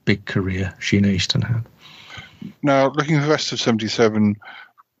surprisingly big career Sheena Easton had. Now, looking at the rest of 77, we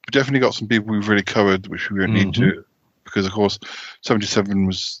definitely got some people we've really covered, which we don't need to, because of course 77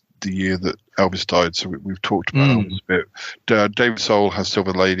 was the year that Elvis died, so we've talked about Elvis a bit. David Soul has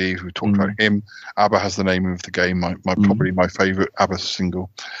Silver Lady, we talked about him. ABBA has The Name of the Game, probably my favourite ABBA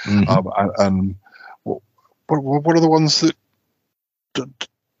single. And what are the ones that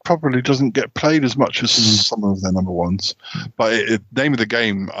probably doesn't get played as much as some of their number ones? But Name of the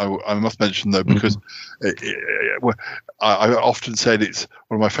Game, I must mention though, because I often said it's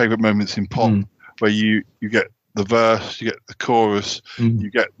one of my favourite moments in pop, where you get the verse, you get the chorus, you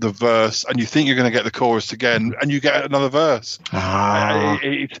get the verse, and you think you're going to get the chorus again, and you get another verse.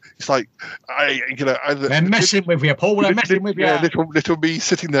 It's like they're messing with you, Paul. They're messing with you. Little me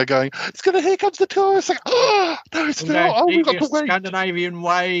sitting there going, here comes the chorus. Like, no, it's not. Oh, we've got to wait. Scandinavian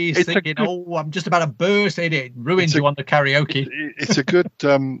ways, thinking, I'm just about to burst in it. Ruins you on the karaoke. It's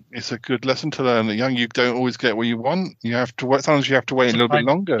a good lesson to learn. You don't always get what you want. You have to wait. Sometimes you have to wait a little bit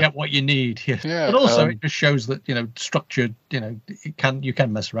longer. Get what you need. Yeah. But also, it just shows that structured. You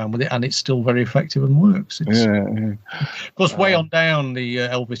can mess around with it, and it's still very effective and works. Of course, way on down, the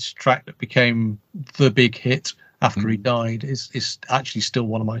Elvis track that became the big hit after he died is actually still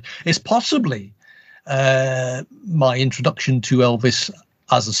one of my. It's possibly my introduction to Elvis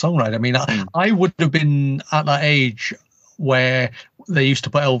as a songwriter. I would have been at that age where they used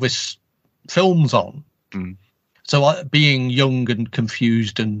to put Elvis films on. So being young and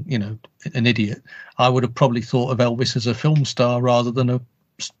confused and, an idiot, I would have probably thought of Elvis as a film star rather than a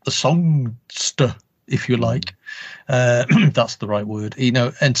songster, if you like. That's the right word,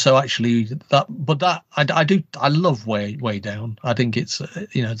 And so actually I love Way Down. I think it's,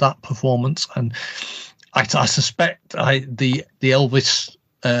 that performance. And I suspect the Elvis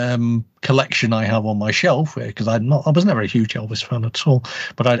collection I have on my shelf, because I was never a huge Elvis fan at all,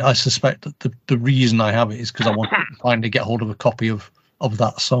 but I suspect that the reason I have it is because I want to finally get hold of a copy of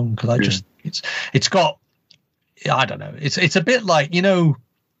that song, because it's got, I don't know, it's a bit like,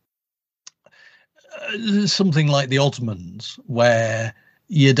 something like the Osmonds, where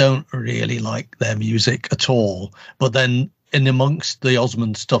you don't really like their music at all, but then in amongst the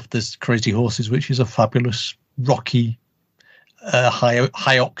Osmond stuff there's Crazy Horses, which is a fabulous rocky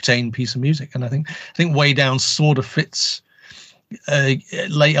high octane piece of music. And I think Way Down sort of fits. Late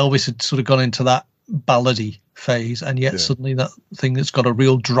Elvis had sort of gone into that ballady phase, and yet suddenly that thing that's got a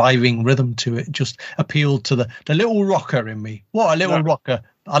real driving rhythm to it just appealed to the little rocker in me. What a little rocker.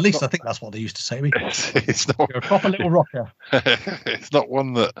 At least I think that's what they used to say to me. It's not You're a proper little rocker. It's not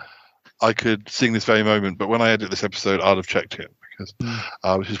one that I could sing this very moment, but when I edit this episode, I'd have checked it.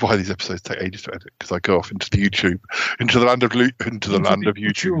 Which is why these episodes take ages to edit, because I go off into the YouTube, into the land of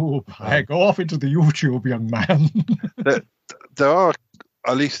YouTube. I go off into the YouTube, young man. There are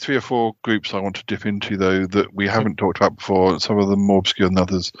at least 3 or 4 groups I want to dip into, though, that we haven't talked about before. Some of them more obscure than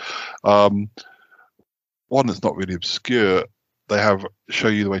others. One that's not really obscure, they have "Show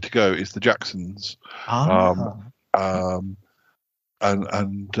You the Way to Go" is the Jacksons. Now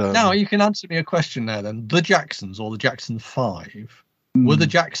you can answer me a question there. Then the Jacksons or the Jackson 5 were the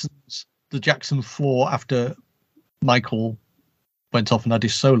Jacksons the Jackson 4 after Michael went off and had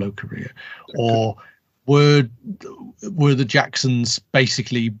his solo career, or were the Jacksons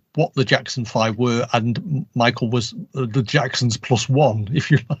basically what the Jackson 5 were, and Michael was the Jacksons plus one, if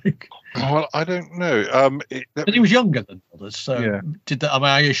you like? Well, I don't know. But he was younger than others, so yeah.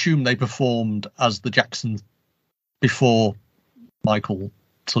 I assume they performed as the Jacksons before Michael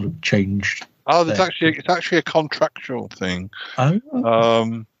sort of changed. Oh, it's actually a contractual thing.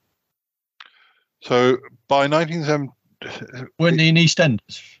 Oh. So by 1970. Weren't they in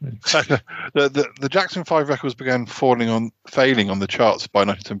EastEnders? the Jackson 5 records began failing on the charts by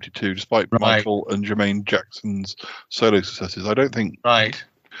 1972, despite Michael and Jermaine Jackson's solo successes. I don't think. Right.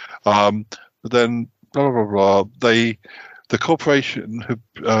 But then blah blah blah. The corporation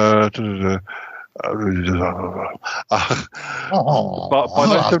but by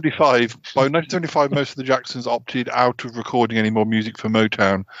 1975, most of the Jacksons opted out of recording any more music for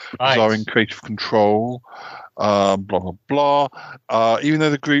Motown, desiring creative control. Blah blah blah. Even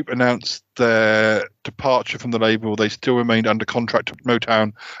though the group announced their departure from the label, they still remained under contract to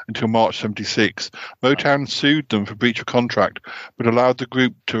Motown until March '76. Motown sued them for breach of contract, but allowed the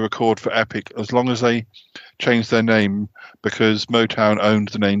group to record for Epic as long as they changed their name, because Motown owned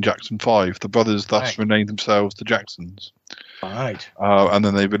the name Jackson 5. The brothers thus renamed themselves the Jacksons. Right. And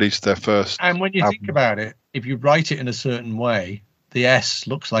then they released their first. And when you think about it, if you write it in a certain way, the S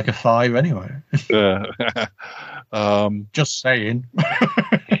looks like a 5 anyway. Yeah. Just saying.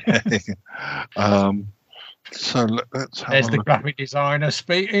 So let's have There's the graphic designer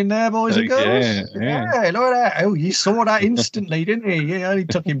speaking there, boys and girls. Yeah, look at that. Oh, you saw that instantly, didn't you? Yeah, it only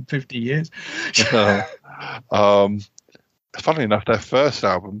took him 50 years. Funnily enough, their first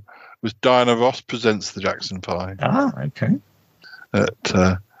album was Diana Ross Presents the Jackson 5. Ah, okay.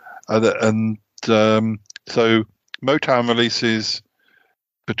 So Motown releases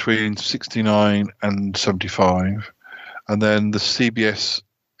between 69 and 75, and then the CBS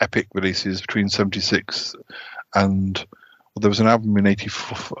Epic releases between 76 and there was an album in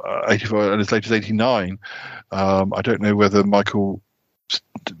 84 and as late as 89. I don't know whether Michael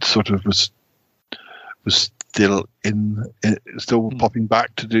sort of was still popping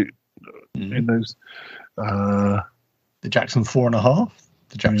back to do in those. The Jackson 4.5.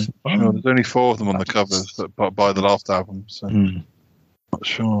 The Jackson 5. No, there's only 4 of them on the covers by the last album, so not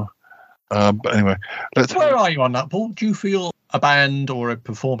sure. But anyway, where are you on that, Paul? Do you feel a band or a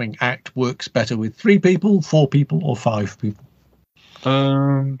performing act works better with 3 people, 4 people, or 5 people?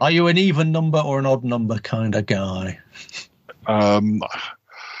 Are you an even number or an odd number kind of guy?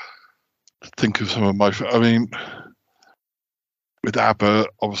 Think of some of my. I mean, with ABBA,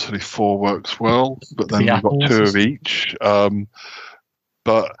 obviously 4 works well, but then you've got 2 of each.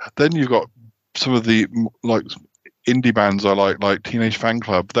 But then you've got some of the indie bands I like Teenage Fan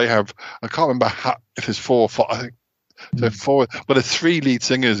Club. They have, I can't remember if there's 4 or 5. I think there's 4, but there's 3 lead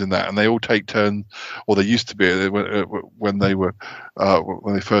singers in that, and they all take turns, or they used to be when they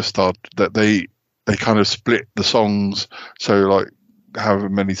first started. That they kind of split the songs, so like however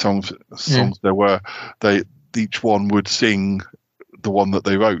many songs there were, each one would sing the one that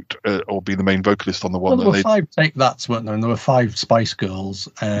they wrote, or be the main vocalist on the one. There were 5 Take That's, weren't there? And there were 5 Spice Girls.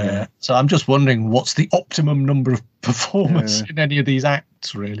 So I'm just wondering, what's the optimum number of performers in any of these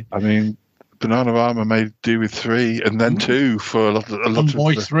acts, really? I mean, Bananarama made do with 3, and then 2 for a lot of.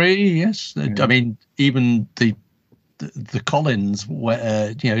 Boy 3, yes. I mean, even the Collins,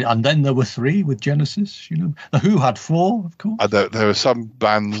 and then there were 3 with Genesis. The Who had 4, of course. There are some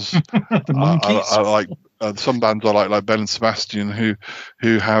bands the Monkees. I like. Some bands I like Bell and Sebastian, who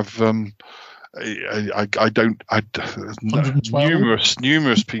have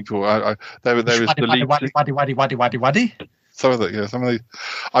numerous people. There is the lead. Waddy. Some of these.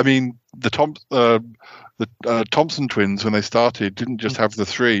 I mean, the Thompson twins, when they started, didn't just have the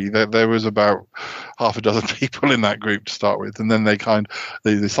 3. There was about half a dozen people in that group to start with, and then they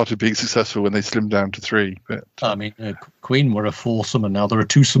started being successful when they slimmed down to 3. But I mean, Queen were a 4-some, and now they're a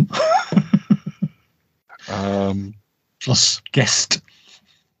 2-some. Plus guest.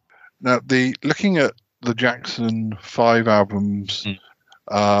 Now, looking at the Jackson 5 albums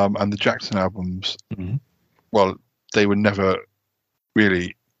and the Jackson albums, well, they were never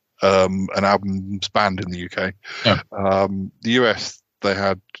really an albums band in the UK. No. The US, they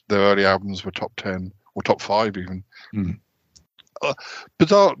had their early albums were top 10 or top 5 even.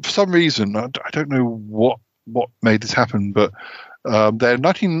 Bizarre, for some reason, I don't know what made this happen, but their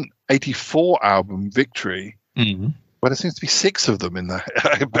 1984 album Victory Well, there seems to be 6 of them in that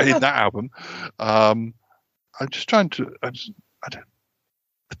in that album. I'm just trying to. I don't.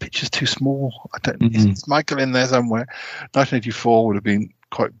 The picture's too small. I don't. Is Michael in there somewhere? 1984 would have been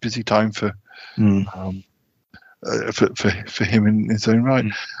quite a busy time for him in his own right.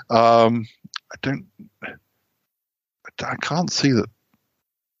 I can't see that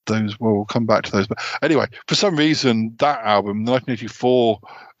those. Well, we'll come back to those. But anyway, for some reason, that album, 1984,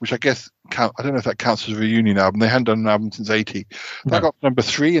 which I guess I don't know if that counts as a reunion album. They hadn't done an album since '80. That got number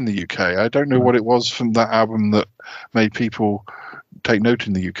 3 in the UK. I don't know what it was from that album that made people take note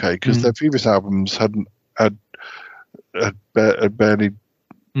in the UK, because their previous albums had barely.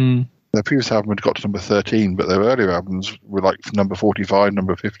 Their previous album had got to number 13, but their earlier albums were like number 45,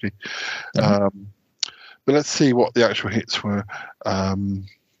 number 50. But let's see what the actual hits were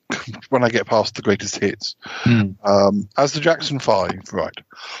when I get past the greatest hits. As the Jackson 5, right?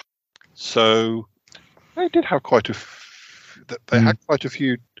 So they did have quite a. They had quite a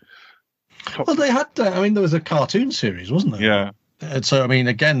few. Well, they had. There was a cartoon series, wasn't there? Yeah. So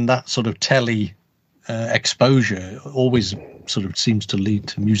again, that sort of telly exposure always sort of seems to lead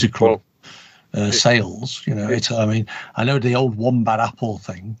to musical sales. I know the old Wombat Apple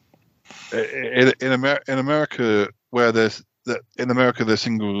thing. In America, where their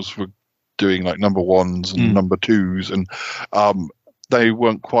singles were doing like number 1s and number 2s, and they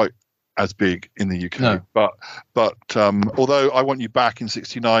weren't quite as big in the UK. No. But although I Want You Back in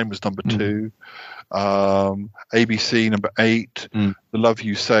 '69 was number 2. ABC number 8, The Love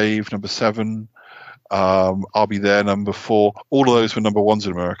You Save number 7, I'll Be There number 4. All of those were number 1s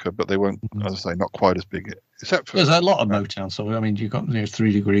in America, but they weren't, as I say, not quite as big. Except for there's a lot of Motown. So you've got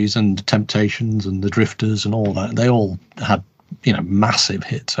 3 Degrees and Temptations and the Drifters and all that. They all had massive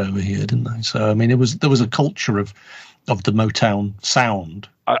hits over here, didn't they? So there was a culture of the Motown sound.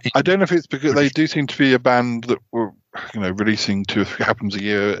 I don't know if it's because they do seem to be a band that were releasing 2 or 3 albums a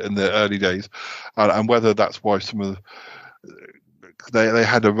year in the early days, and whether that's why some of they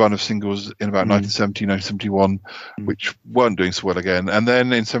had a run of singles in about 1970, 1971, which weren't doing so well again. And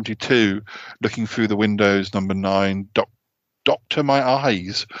then in '72, Looking Through the Windows, number 9, Doctor My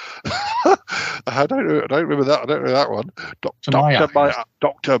Eyes. I don't remember that. I don't know that one. Doctor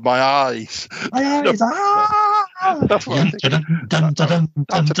My Eyes. My eyes. That's what I think.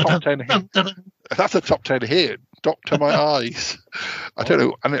 That's a top 10 hit. That's a top 10 hit. Doctor My Eyes. I don't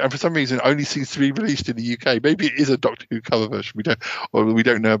know, and for some reason, only seems to be released in the UK. Maybe it is a Doctor Who cover version we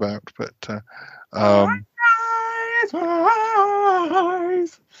don't know about. But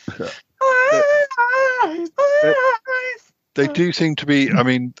they do seem to be.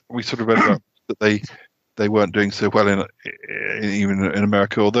 We sort of read about that they weren't doing so well even in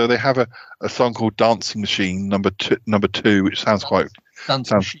America. Although they have a song called "Dancing Machine" number 2, which sounds quite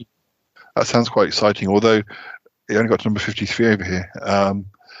exciting. Although it only got to number 53 over here.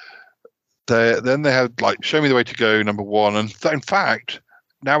 Then they had like "Show Me the Way to Go" number 1, and in fact,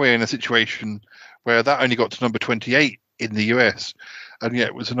 now we're in a situation where that only got to number 28 in the US, and yet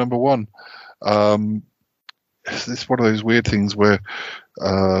it was a number 1. It's one of those weird things where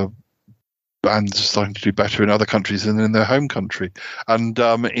bands are starting to do better in other countries than in their home country. And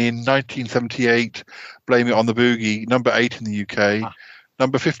in 1978, "Blame It on the Boogie," number 8 in the UK,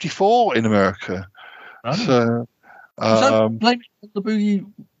 number 54 in America. Right. So, "Blame It on the Boogie"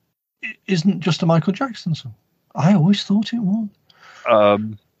 isn't just a Michael Jackson song. I always thought it was.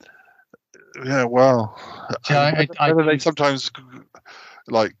 Yeah, well, they sometimes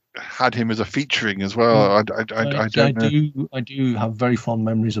like had him as a featuring as well. I don't know. I do have very fond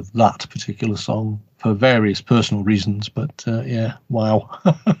memories of that particular song for various personal reasons, but wow.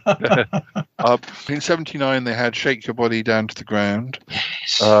 In '79 they had "Shake Your Body Down to the Ground."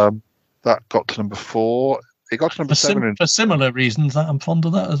 Yes. That got to number 4. It got to number 7 for similar reasons. That I'm fond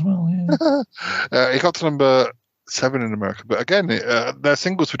of that as well. Yeah. It got to number 7 in America, but again, their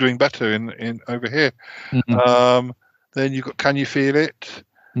singles were doing better in over here. Then you got "Can You Feel It?"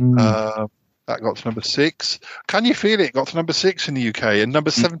 That got to number 6. "Can You Feel It?" got to number 6 in the UK and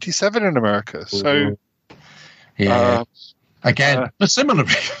number 77 in America. So, again, for similar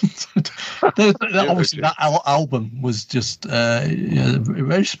reasons. Obviously, that album was just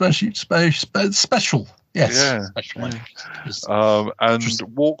very special. Yes, special. And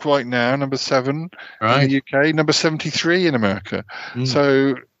 "Walk Right Now," number 7 in the UK, number 73 in America.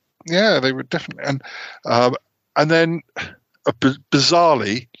 So, they were definitely and then.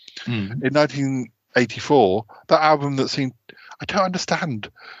 Bizarrely, in 1984, that album that seemed, I don't understand.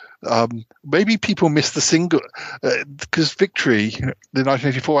 Maybe people missed the single because "Victory," the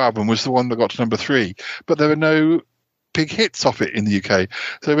 1984 album, was the one that got to number 3, but there were no big hits off it in the UK.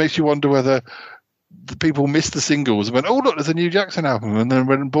 So it makes you wonder whether the people missed the singles and went, "Oh, look, there's a new Jackson album," and then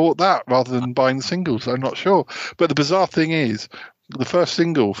went and bought that rather than buying the singles. I'm not sure. But the bizarre thing is, the first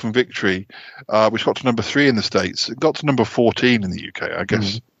single from Victory, which got to number 3 in the States, it got to number 14 in the UK, I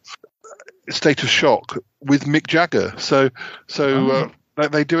guess. State of Shock with Mick Jagger. So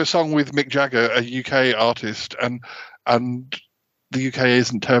they do a song with Mick Jagger, a UK artist, and the UK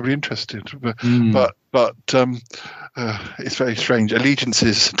isn't terribly interested. But it's very strange.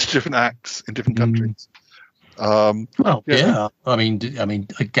 Allegiances to different acts in different countries. I mean,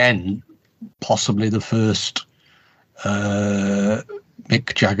 again, possibly the first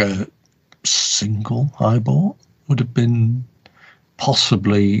Mick Jagger single I bought would have been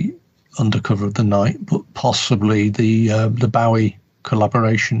possibly Undercover of the Night, but possibly the Bowie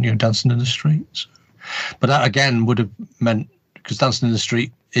collaboration, Dancing in the Streets. But that again would have meant, because Dancing in the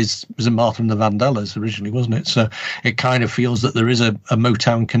Street was a Martha and the Vandellas originally, wasn't it? So it kind of feels that there is a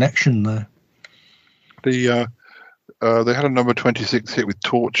Motown connection there. They had a number 26 hit with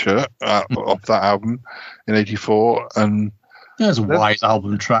Torture off that album in '84, and there's a wise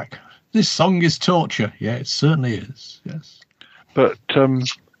album track. This song is Torture. Yeah, it certainly is. Yes, but the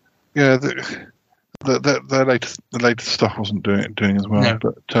latest stuff wasn't doing as well. No.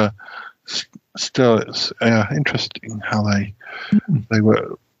 But still, it's interesting how they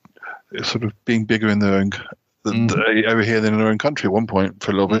were sort of being bigger in their own over here than in their own country at one point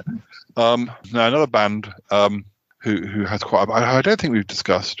for a little bit. Now another band who has quite I don't think we've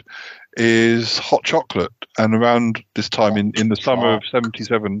discussed is Hot Chocolate, and around this time in the summer of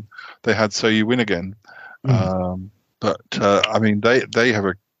 '77 they had So You Win Again. But I mean they have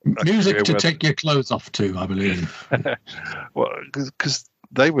a music to take your clothes off to, I believe. Well, because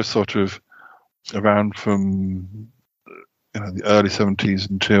they were sort of around from the early '70s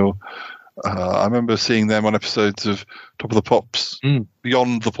until I remember seeing them on episodes of Top of the Pops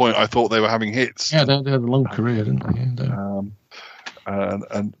beyond the point I thought they were having hits. Yeah, they had a long career, didn't they?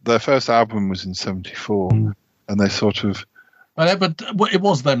 And their first album was in '74, and they sort of. But it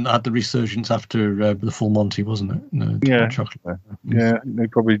was them that had the resurgence after the Full Monty, wasn't it? No, Chocolate. Yeah, they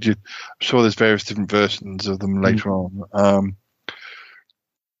probably did. I'm sure there's various different versions of them later on.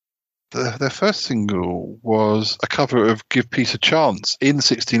 Their first single was a cover of "Give Peace a Chance" in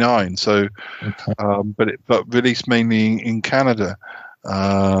 '69. So, but released mainly in Canada.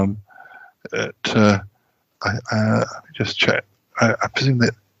 I just check. I presume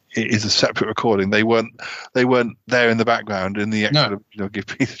that it is a separate recording. They weren't there in the background in the extra, "Give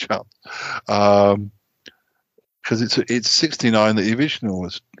Peace a Chance," because it's '69 that the original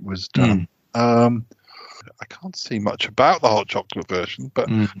was done. I can't see much about the Hot Chocolate version,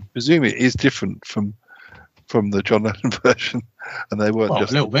 but I presume it is different from the John Lennon version, and they weren't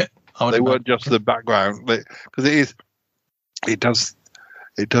just a little bit. They weren't just the background, because it does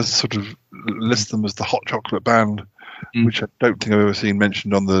sort of list them as the Hot Chocolate Band, which I don't think I've ever seen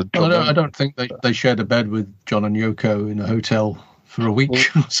mentioned on the. I don't think they shared a bed with John and Yoko in a hotel for a week.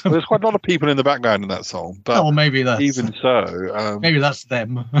 Well, there's quite a lot of people in the background in that song, but maybe that's even so. Maybe that's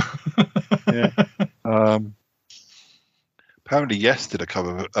them. Yeah. Apparently, Yes did a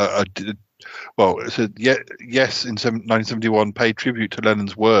cover. It said Yes in 1971 paid tribute to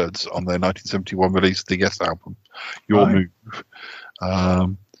Lennon's words on their 1971 release, the Yes album, Your Move.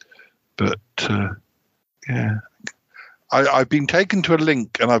 I've been taken to a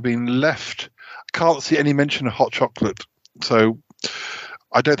link and I've been left. I can't see any mention of Hot Chocolate, so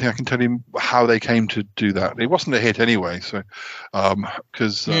I don't think I can tell you how they came to do that. It wasn't a hit anyway, so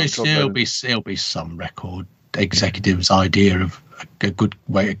because it'll be some record executive's idea of a good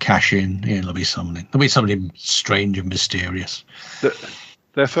way to cash in. There'll be something strange and mysterious.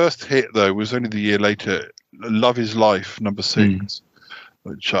 Their first hit though was only the year later, "Love Is Life" number 6,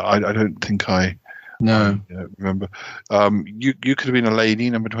 which I don't think I remember. You Could Have Been a Lady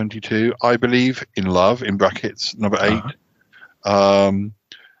number 22, I Believe in Love in brackets number 8.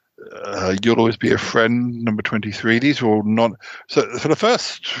 You'll Always Be a Friend number 23. These are all not. So for the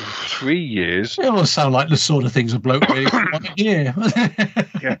first 3 years, it all sound like the sort of things a bloke really want to hear.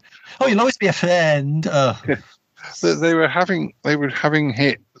 Yeah. Oh, you'll always be a friend. They were having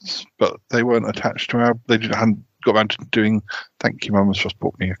hits, but they weren't attached to they hadn't got around to doing. Thank you, Mum has just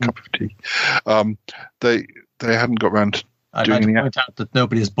bought me a cup of tea. They hadn't got around to. I'd like to point out that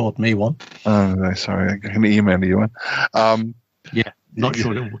nobody has bought me one. Oh, no, sorry. I can email you one. Not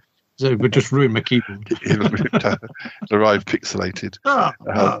sure it would. So it would just ruin my keyboard. It'll arrive pixelated.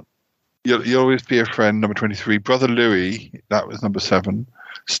 You'll Always Be a Friend, number 23. Brother Louie, that was number 7.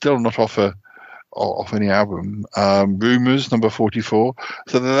 Still not off a off any album. Rumours, number 44.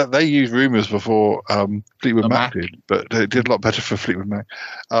 So they used Rumours before Fleetwood Mac did, but they did a lot better for Fleetwood Mac.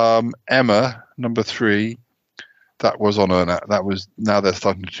 Emma, number 3. That was on that was, now they're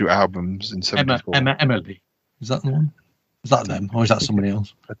starting to do albums in 74. Emily. Is that the one? Is that them, or is that somebody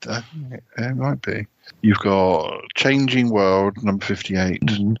else? It might be. You've got Changing World, number 58.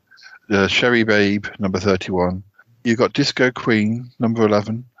 Mm-hmm. Sherry Babe, number 31. You've got Disco Queen, number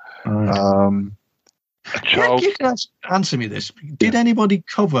 11. You can answer me this. Did anybody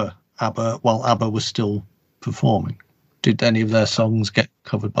cover ABBA while ABBA was still performing? Did any of their songs get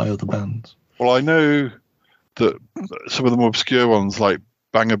covered by other bands? Well, I know that some of the more obscure ones, like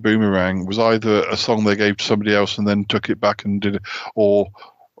Bang a Boomerang, was either a song they gave to somebody else and then took it back and did it, or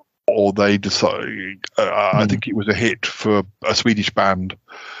they decided. I think it was a hit for a Swedish band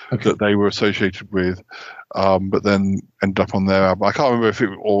that they were associated with, but then ended up on their album. I can't remember if it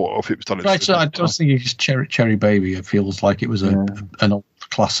was done. Right, so I was thinking it's Cherry Baby. It feels like it was an old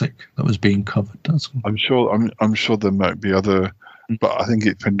classic that was being covered. I'm sure there might be other, but I think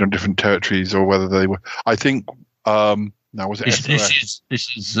it depended on different territories or whether they were. I think. Now, was it this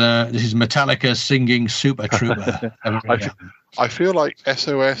is Metallica singing Super Trooper. I feel like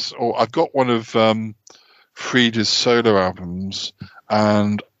SOS, or I've got one of Frida's solo albums,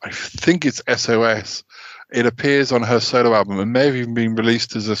 and I think it's SOS. It appears on her solo album and may have even been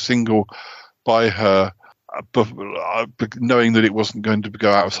released as a single by her, but knowing that it wasn't going to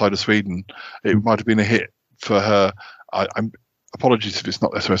go outside of Sweden, it might have been a hit for her. I'm apologies if it's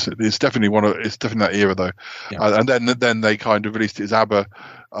not SOS. It's definitely it's definitely that era though. Yeah. And then they kind of released it as ABBA.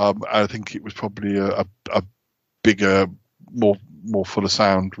 I think it was probably a bigger, more fuller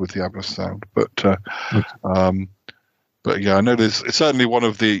sound with the ABBA sound. But yeah, I know it's certainly one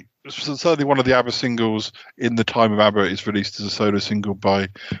of the ABBA singles in the time of ABBA is released as a solo single by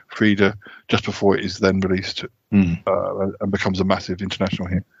Frida just before it is then released and becomes a massive international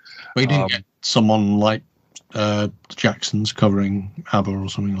hit. But you didn't get someone like Jackson's covering ABBA or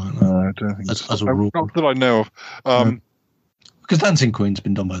something like that. I don't think as a rule. Not that I know of. Because Dancing Queen's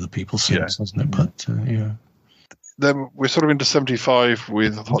been done by other people since, hasn't it? But Then we're sort of into 75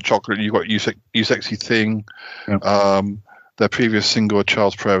 with Hot Chocolate. You've got You Sexy Thing. Yeah. Their previous single, A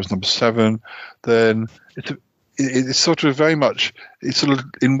Child's Prayer, was number 7. Then it's sort of very much, it's sort of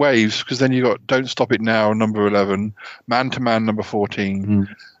in waves, because then you got Don't Stop It Now, number 11. Man to Man, number 14.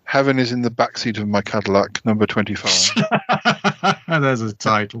 Heaven is in the Backseat of My Cadillac, number 25. There's a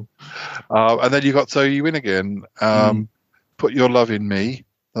title. And then you got So You Win Again. Put Your Love in Me,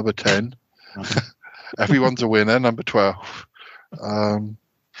 number 10. Everyone's a Winner, number 12. And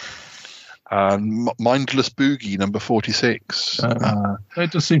Mindless Boogie, number 46.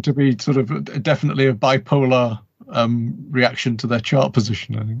 It does seem to be sort of definitely a bipolar reaction to their chart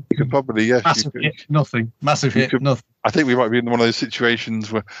position, I think. You could probably, yes. Massive hit, nothing. Massive hit, nothing. I think we might be in one of those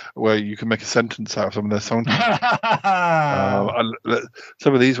situations where you can make a sentence out of some of their songs.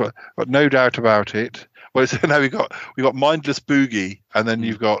 Some of these, but No Doubt About It. Well, so now we got Mindless Boogie, and then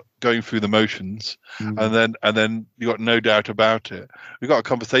you've got Going Through the Motions, and then you got No Doubt About It. We've got a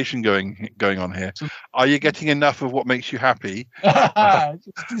conversation going on here. Are you getting enough of what makes you happy?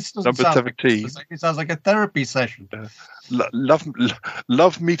 Number 17. It sounds like a therapy session.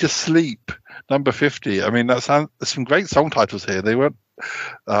 Love Me to Sleep. Number 50. I mean, there's some great song titles here. They weren't.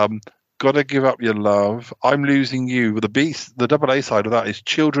 Gotta Give Up Your Love. I'm Losing You. The double A side of that is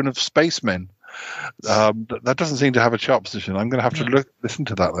Children of Spacemen. That doesn't seem to have a chart position. I'm going to have to listen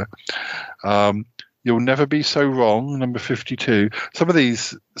to that though. You'll Never Be So Wrong, number 52. Some of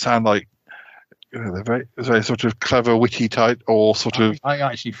these sound like they're very sort of clever, witty type, or sort of. I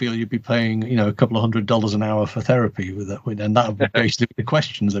actually feel you'd be paying, a couple of $100 an hour for therapy with that, and that would be basically the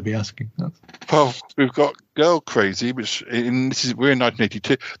questions they'd be asking. Well, we've got Girl Crazy, which we're in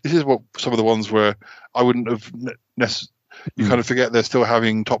 1982. This is what some of the ones where I wouldn't have necessarily. You kind of forget they're still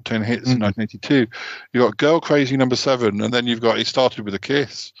having top 10 hits in 1982. You've got Girl Crazy, number 7, and then you've got It Started With a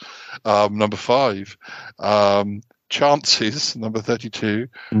Kiss, number 5. Chances, number 32.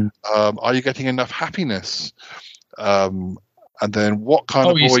 Are You Getting Enough Happiness? And then What Kind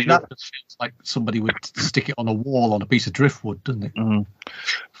of Boy... that just feels like somebody would stick it on a wall on a piece of driftwood, doesn't it?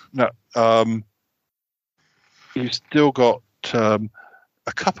 No, you've still got a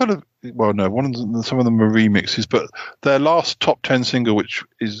couple of... Well, no, some of them are remixes, but their last top 10 single, which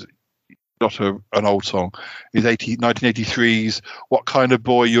is not an old song, is 1983's What Kind of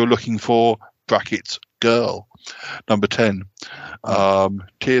Boy You're Looking For, brackets, Girl, number 10.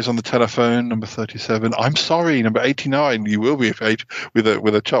 Tears on the Telephone, number 37. I'm Sorry, number 89. You will be afraid with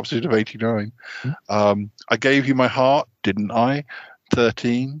a chart position of 89. I Gave You My Heart, Didn't I?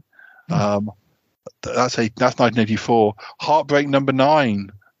 13. That's 1984. Heartbreak number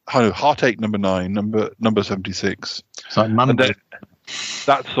 9. Oh, no, Heartache number 9. Number 76. So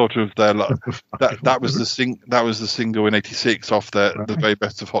that's sort of their that was the single in 86 off the very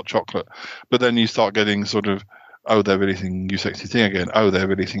best of Hot Chocolate. But then you start getting sort of, oh, they're releasing You Sexy Thing again. Oh, they're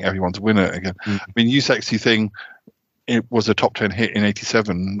releasing Everyone's Winner again. I mean, You Sexy Thing, it was a top 10 hit in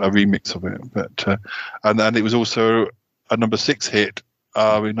 87, a remix of it. But and it was also a number 6 hit in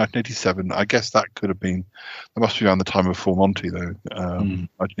 1987. I guess that could have been, that must be around the time of Full Monty, though.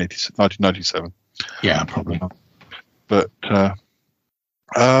 1997. Yeah, probably. But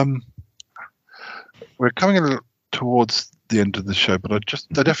we're coming a little towards the end of the show, but I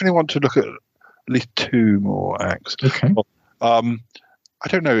definitely want to look at least 2 more acts. Okay. I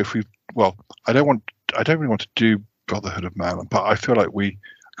don't know if I don't really want to do Brotherhood of Man, but I feel like we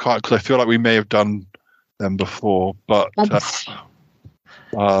can't, because I feel like we may have done them before, but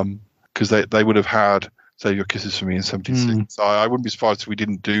because they would have had Save Your Kisses for Me in 76. So I wouldn't be surprised if we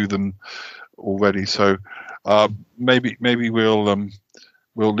didn't do them already. So maybe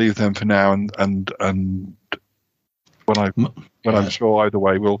we'll leave them for now, and when I'm sure either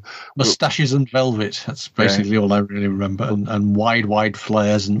way we'll Mustaches and Velvet. That's basically all I really remember, and wide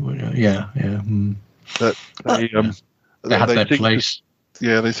flares, and That they had their place.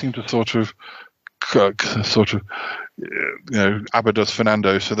 They seem to sort of ABBA does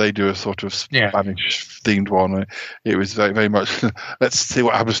Fernando, so they do a sort of Spanish themed one. It was very, very much let's see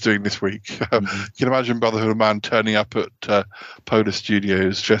what ABBA's doing this week. You can imagine Brotherhood of Man turning up at Polar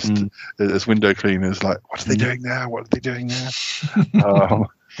Studios dressed as window cleaners, like, what are they doing now? What are they doing now?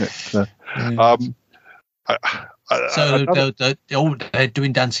 They're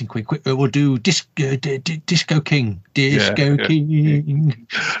doing Dancing Queen. We'll do Disco King. King.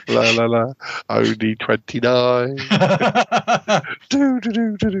 La la la. Only 29.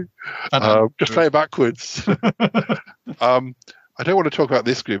 Just play it backwards. I don't want to talk about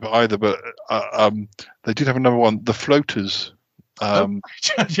this group either, but they did have a number 1, The Floaters.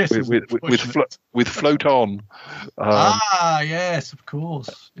 With Float On. Yes, of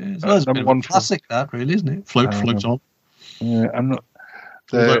course. Yes. That's a bit of a classic, that really, isn't it? Float On. Yeah, I'm not.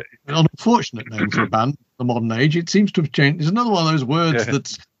 An unfortunate name for a band, the modern age. It seems to have changed. It's another one of those words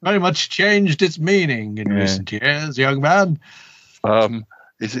that's very much changed its meaning in recent years, young man.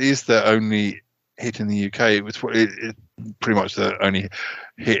 It is their only hit in the UK. It was pretty much their only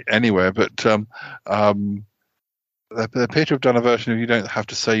hit anywhere, but they appear to have done a version of "You Don't Have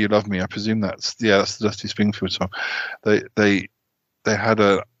to Say You Love Me." I presume that's the Dusty Springfield song. They had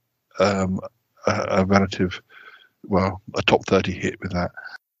a relative, a top 30 hit with that.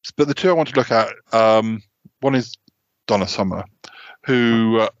 But the 2 I want to look at, one is Donna Summer,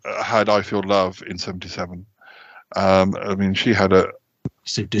 who had "I Feel Love" in 77. I mean, she had a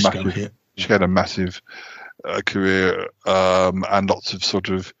disco hit. She had a massive career and lots of sort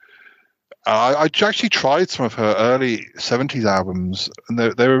of. I actually tried some of her early 70s albums, and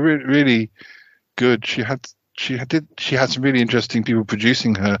they were really good. She had some really interesting people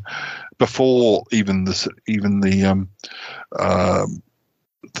producing her before even the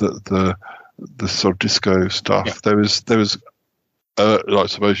sort of disco stuff. Yeah. There was I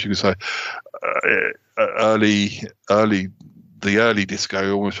suppose you could say early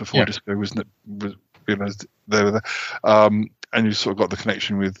disco, almost before disco was realized they were there, and you sort of got the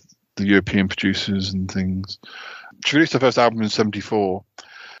connection with the European producers and things. She released her first album in 74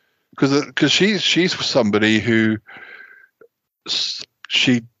 because she's somebody who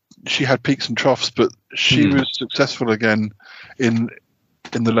she had peaks and troughs, but she was successful again in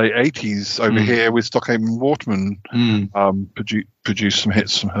the late 80s over here with Stockholm and Waterman. Produced some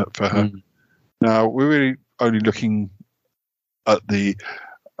hits for her. Now we're really only looking at the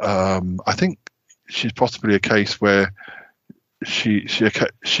I think she's possibly a case where she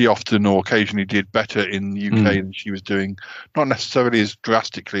often or occasionally did better in the UK than she was doing, not necessarily as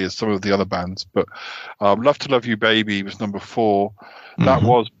drastically as some of the other bands, but Love to Love You Baby was number 4. That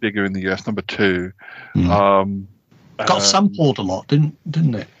was bigger in the US, number 2. Got sampled a lot, didn't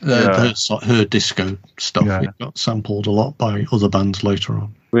it? Her disco stuff. Yeah. It got sampled a lot by other bands later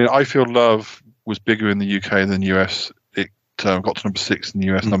on. I mean, I Feel Love was bigger in the UK than US. It got to number 6 in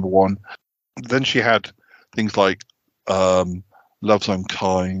the US, number 1. Then she had things like Love's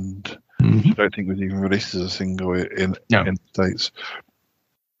Unkind, which I don't think was even released as a single in the States.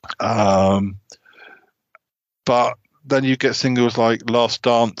 But then you get singles like Last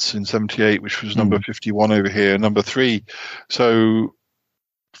Dance in 78, which was number 51 over here, number 3. So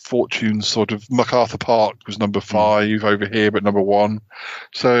Fortune's sort of MacArthur Park was number 5 over here, but number 1.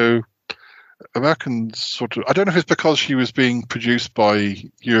 So Americans sort of. I don't know if it's because she was being produced by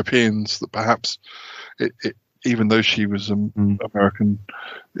Europeans that perhaps even though she was American,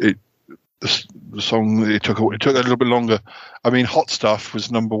 the song it took a little bit longer. I mean, Hot Stuff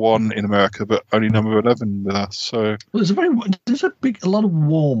was number 1 in America, but only number 11 with us. So there's a lot of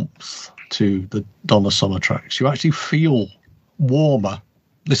warmth to the Donna Summer tracks. You actually feel warmer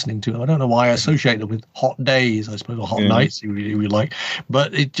listening to them. I don't know why I associate them with hot days, I suppose, or hot nights you really like,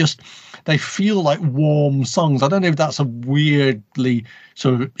 but they feel like warm songs. I don't know if that's a weirdly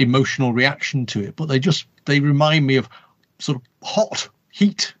sort of emotional reaction to it, but they remind me of sort of hot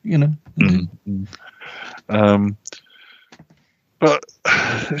heat, you know. But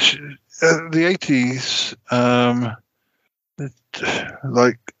the 80s,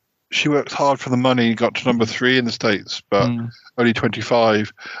 like, she worked hard for the money, got to number 3 in the States, but only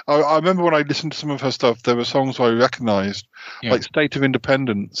 25. I remember when I listened to some of her stuff, there were songs I recognised, like "State of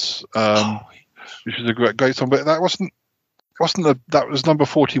Independence," which is a great song. But that that was number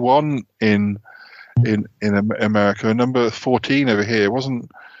 41 in America, and number 14 over here. It wasn't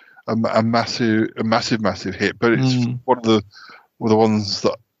a massive hit, but it's one of the ones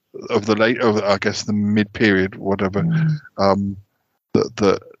that of I guess the mid period, whatever.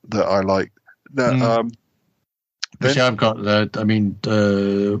 That I like. I've got.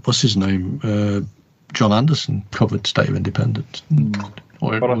 What's his name? John Anderson covered "State of Independence." But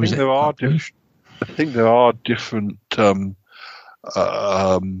I think there are different. Sort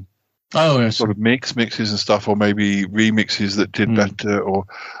of mixes and stuff, or maybe remixes that did better, or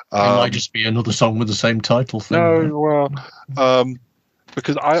it might just be another song with the same title thing. No, well,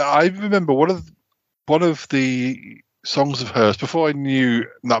 because I remember one of the songs of hers before I knew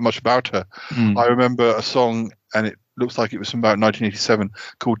that much about her. I remember a song, and it looks like it was from about 1987,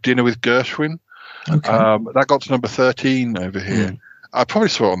 called "Dinner with Gershwin." Okay. That got to number 13 over here. I probably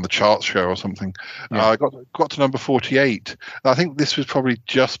saw it on the charts show or something. I got to number 48. And I think this was probably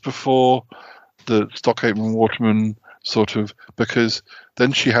just before the Stockhaven and Waterman sort of, because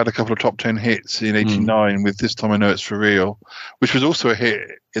then she had a couple of top 10 hits in '89 with "This Time I Know It's For Real," which was also a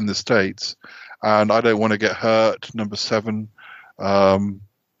hit in the States. And "I Don't Want to Get Hurt," number 7.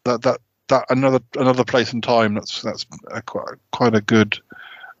 That another place and time. That's quite a good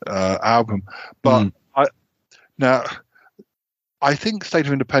album. But I think "State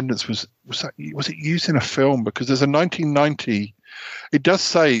of Independence" was it used in a film? Because there's a 1990. It does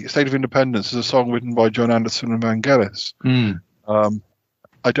say "State of Independence" is a song written by John Anderson and Vangelis. I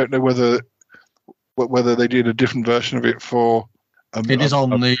don't know whether they did a different version of it for. It is on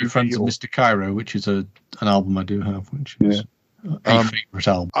the Friends of Mr. Cairo, which is an album I do have, which is a favourite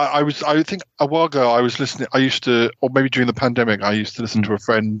album. I think a while ago I was listening. I used to, or maybe during the pandemic, I used to listen to a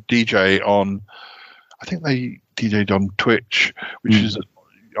friend DJ on. I think they DJ'd on Twitch, which is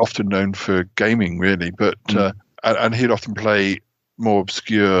often known for gaming, really. But and he'd often play more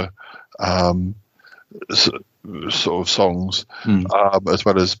obscure sort of songs, as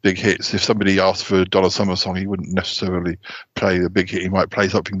well as big hits. If somebody asked for a Donna Summer song, he wouldn't necessarily play the big hit. He might play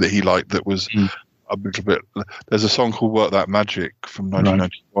something that he liked that was a little bit. There's a song called "Work That Magic" from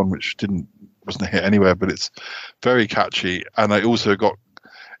 1991, which wasn't a hit anywhere, but it's very catchy. And it also got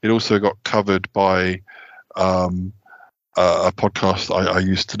covered by a podcast I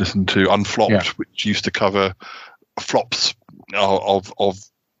used to listen to, Unflopped, which used to cover flops of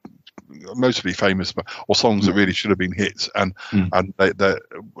mostly famous or songs that really should have been hits, and they don't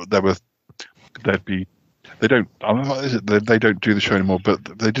do the show anymore, but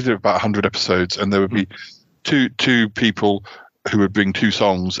they did it about 100 episodes, and there would be two people who would bring 2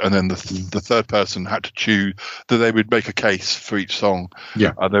 songs, and then the third person had to choose that they would make a case for each song. They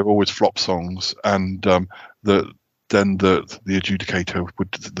were always flop songs, and then the adjudicator would,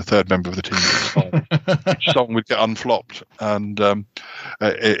 the third member of the team, each song would get unflopped, and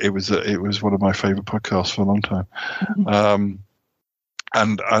it was one of my favourite podcasts for a long time.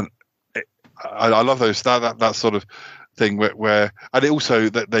 And I love those that sort of thing where and it also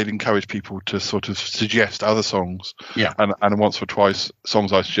that they'd encourage people to sort of suggest other songs, and once or twice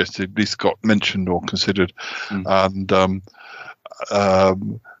songs I suggested at least got mentioned or considered, and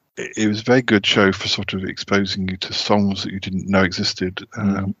it was a very good show for sort of exposing you to songs that you didn't know existed.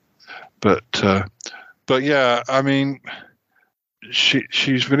 But yeah, I mean,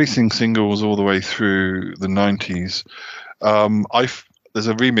 she's releasing singles all the way through the 90s. There's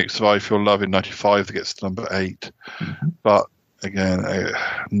a remix of "I Feel Love" in '95 that gets to number 8, but again,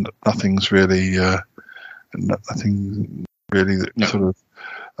 nothing's really sort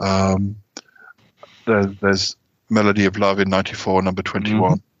of. There's "Melody of Love" in '94, number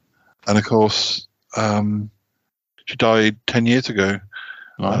 21. And of course, she died 10 years ago.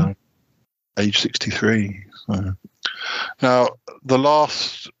 age 63. So. Now, the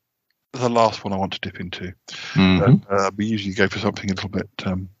last one I want to dip into. We usually go for something a little bit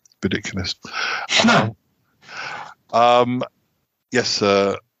ridiculous. Yes,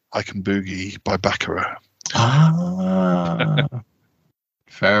 I Can Boogie by Baccarat.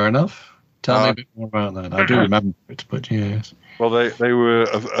 Fair enough. Tell me a bit more about that. I do remember it, but yes. Well, they were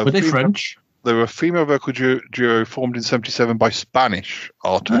were they French? They were a female vocal duo formed in 1977 by Spanish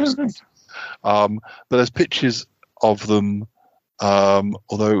artists. Oh, right. But there's pictures of them,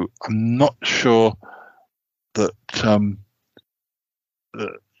 although I'm not sure that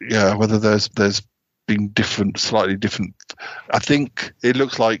whether there's been slightly different. I think it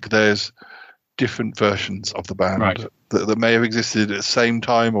looks like there's different versions of the band that may have existed at the same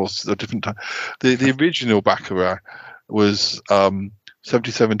time or a different time. The original Baccarat was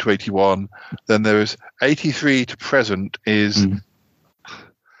 77 to 81. Then there is 83 to present is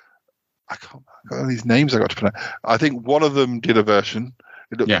I can't got these names I got to pronounce. I think one of them did a version.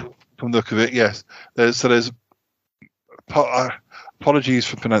 From the look of it, yes. There's apologies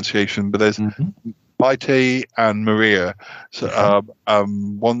for pronunciation, but there's Maite and Maria. So so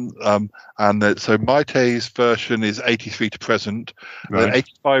Maite's version is 83 to present. Then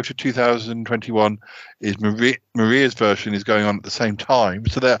 85 to 2021 is Maria's version is going on at the same time.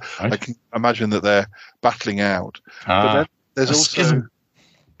 So I can imagine that they're battling out. But then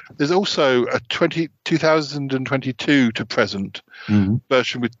there's also a 2022 to present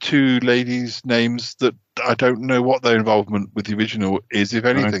version with two ladies' names that I don't know what their involvement with the original is, if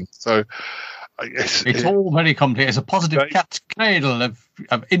anything. So it's all very complicated. It's a positive cat's cradle of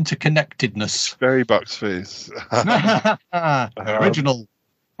interconnectedness. Very Bucks Fizz. Original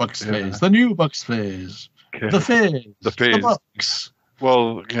Bucks Fizz. The new Bucks Fizz. The Fizz. The Bucks.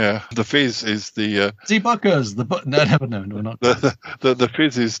 Well, yeah, the Fizz is the Buckers. No, we're not. The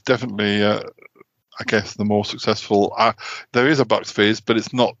Fizz is definitely, I guess, the more successful. There is a Bucks Fizz, but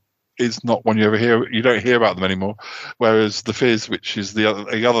it's not one you ever hear. You don't hear about them anymore. Whereas the Fizz, which is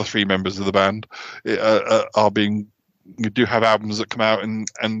the other three members of the band, you do have albums that come out and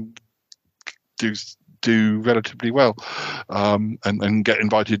do relatively well, and get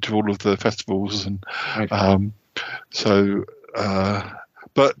invited to all of the festivals and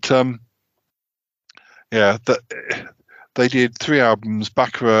they did 3 albums: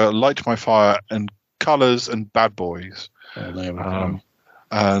 Baccarat, Light My Fire, and Colours and Bad Boys. Oh, there we go.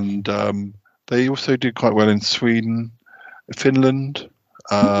 And they also did quite well in Sweden, Finland,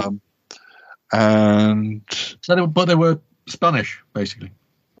 but they were Spanish, basically.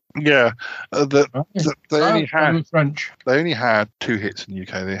 Yeah, they only had French. They only had 2 hits in the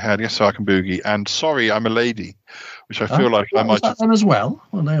UK. They had Yes, I Can Boogie and Sorry, I'm a Lady, which I feel like I might have them as well.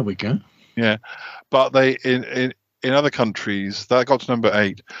 Well, there we go. Yeah, but they in other countries that got to number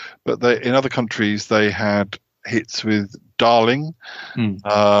 8. But in other countries they had hits with Darling,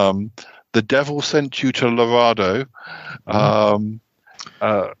 The Devil Sent You to Laredo.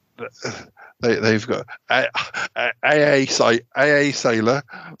 They've got AA Sailor,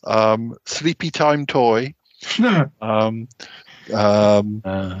 Sleepy Time Toy, Parlez-vous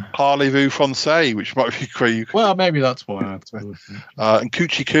Français, which might be great. Well, maybe that's why. And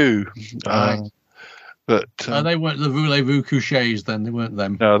Coochie Coo. But they weren't the Voulez-vous Couchés then. They weren't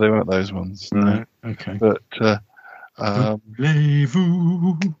them. No, they weren't those ones. No. Okay. But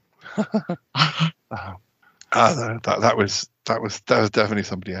Voulez-vous. That was definitely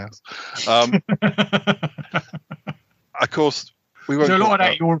somebody else. Of course, there's a lot of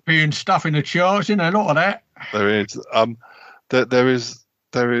that European stuff in the charts, a lot of that. There is.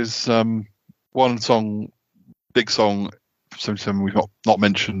 There is one song, big song, 77 we've not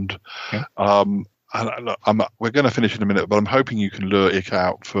mentioned. Okay. We're going to finish in a minute, but I'm hoping you can lure Ick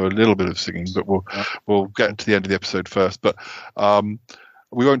out for a little bit of singing. But we'll get to the end of the episode first. But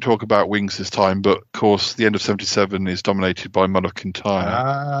we won't talk about Wings this time. But of course, the end of 77 is dominated by Mull of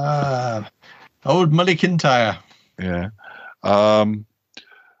Kintyre. Old Mull of Kintyre. Yeah. And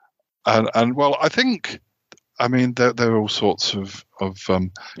well, I think. I mean, there are all sorts of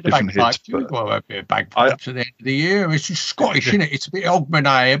different hits. But a bit of bagpipes at the end of the year. It's just Scottish, isn't it? It's a bit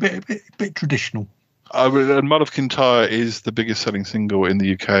Ogmanay, a bit traditional. And Mull of Kintyre is the biggest selling single in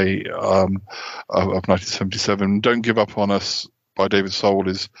the UK of 1977. Don't Give Up on Us by David Soul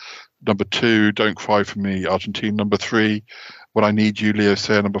is number 2. Don't Cry for Me, Argentine, number 3. When I Need You, Leo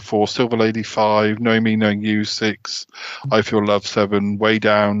Sayer, number 4. Silver Lady, 5. Knowing Me, Knowing You, 6. I Feel Love, 7. Way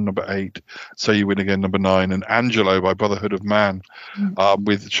Down, number 8. Say You Win Again, number 9. And Angelo by Brotherhood of Man,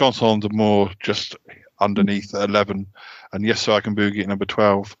 with Chanson d'Amour just underneath at 11. And Yes, So I Can Boogie at number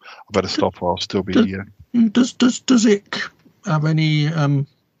 12. I better stop or I'll still be here. Does it have any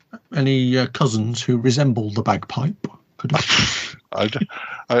any cousins who resemble the bagpipe? Could have. I don't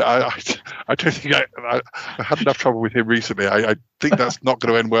think I had enough trouble with him recently. I think that's not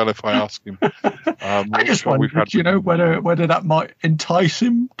going to end well if I ask him. I just wondered, whether that might entice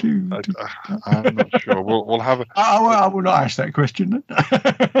him to. I'm not sure. We'll have. I will not ask that question.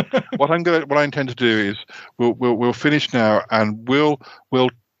 What I intend to do is we'll finish now, and we'll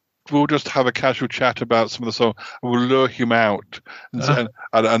just have a casual chat about some of the songs. We'll lure him out, and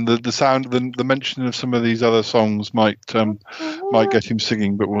the sound, the mention of some of these other songs might get him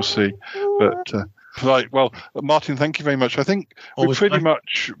singing, but we'll see. But right, well, Martin, thank you very much. I think we've pretty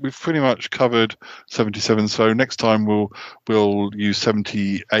much covered 77. So next time we'll use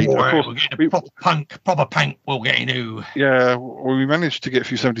 78. Of course, proper punk. We'll get into. Yeah, well, we managed to get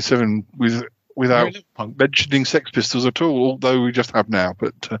through 77 without mentioning Sex Pistols at all, although we just have now.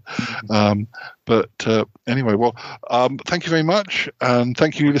 But anyway, well, thank you very much, and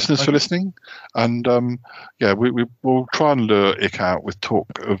thank you, listeners, for listening. And we'll try and lure Ick out with talk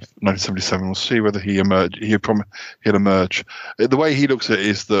of 1977. We'll see whether he'll emerge. The way he looks at it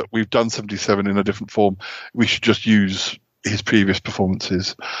is that we've done 77 in a different form. We should just use his previous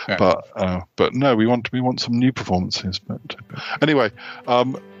performances, but no, we want some new performances. But anyway,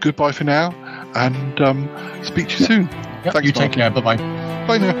 goodbye for now, and speak to you soon. Yep, thanks, you take care. Bye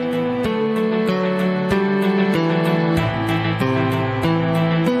bye now.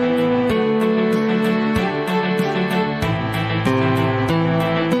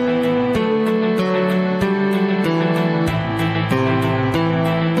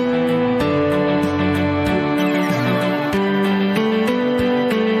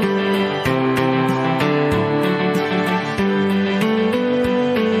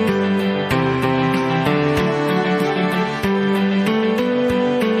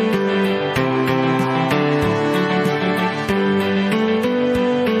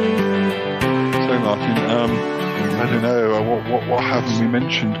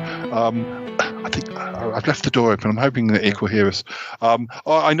 I think I've left the door open. I'm hoping that Ick will hear us.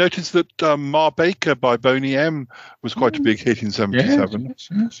 I noticed that Ma Baker by Boney M was quite a big hit in 77.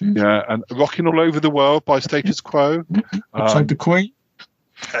 Yes. Yeah, and Rocking All Over the World by Status Quo. Outside the Queen.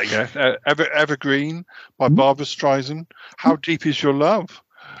 Evergreen by Barbra Streisand. How Deep Is Your Love?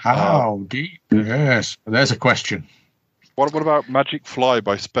 How deep? Yes. There's a question. What about Magic Fly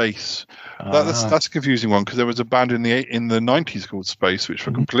by Space? That's a confusing one, because there was a band in the 90s called Space, which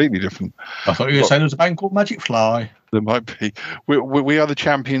were completely different. I thought you were saying there was a band called Magic Fly. There might be. We Are the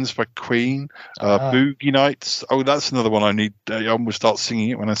Champions by Queen. Boogie Nights. Oh, that's another one I need. I almost start singing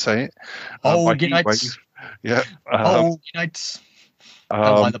it when I say it. Boogie Nights. Yeah. Boogie Nights. I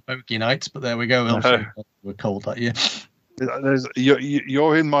don't like the Boogie Nights, but there we go. We're called that, yeah.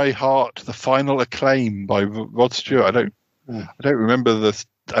 You're in My Heart, The Final Acclaim by Rod Stewart. I don't remember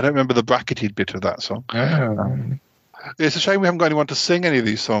the bracketed bit of that song. It's a shame we haven't got anyone to sing any of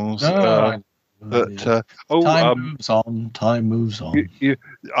these songs. Time moves on.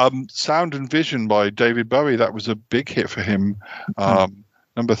 Sound and Vision by David Bowie. That was a big hit for him.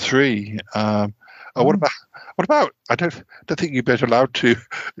 Number 3. What about? I don't think you're better allowed to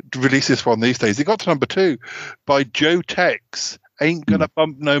release this one these days. It got to number 2 by Joe Tex. Ain't Gonna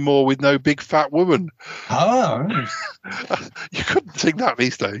Bump No More with No Big Fat Woman. Oh, you couldn't sing that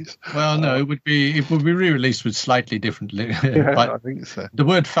these days. Well, no, it would be re-released with slightly different. I think so. The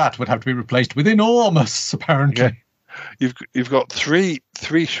word "fat" would have to be replaced with "enormous." Apparently, you've got three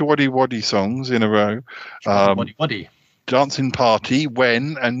Shwaddy Waddy songs in a row. Waddy. Dancing Party,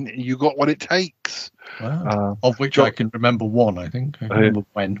 When, and You Got What It Takes. Wow. Of which I can remember one. I think I remember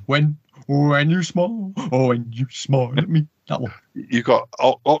when you smile, when you smile at me. That one. You got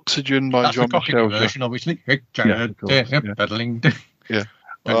Oxygen by That's John the Michel. Version, obviously. Pedaling.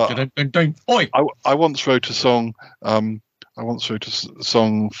 Oi! I once wrote a song. Called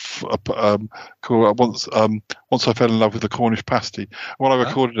Once I Fell in Love with the Cornish Pasty. When I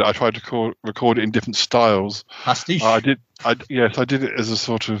recorded it, I tried to record it in different styles. Pastiche. I did it as a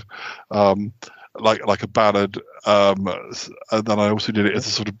sort of like a ballad, and then I also did it as a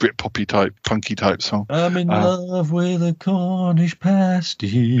sort of Britpoppy type, punky type song. I'm in love with a Cornish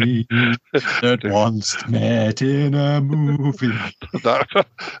pasty that once met in a movie.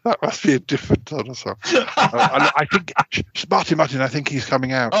 that must be a different sort of song. I think Martin. I think he's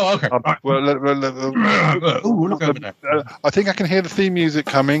coming out. Oh, okay. Look over there. I think I can hear the theme music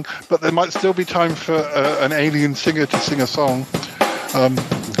coming, but there might still be time for an alien singer to sing a song.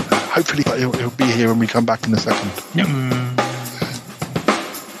 Hopefully he'll be here when we come back in a second.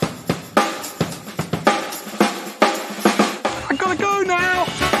 I gotta go now.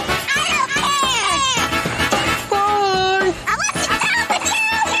 I don't care. Bye. I want to talk with you.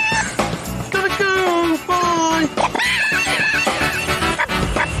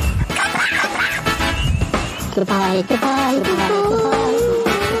 Goodbye, goodbye, goodbye.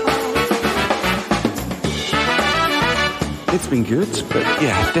 It's been good, but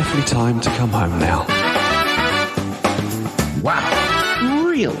yeah, definitely time to come home now. Wow.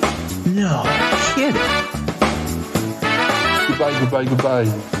 Really? No kidding. Goodbye, goodbye, goodbye.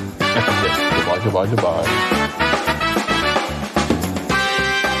 Goodbye, goodbye, goodbye.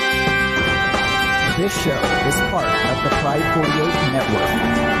 This show is part of the Pride 48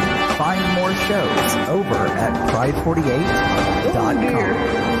 network. Find more shows over at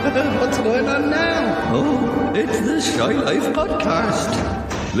pride48.com. What's going on now? Oh, it's the Shy Life Podcast.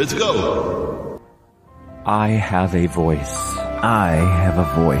 Let's go. I have a voice. I have a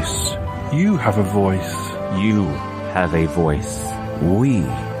voice. You have a voice. You have a voice. We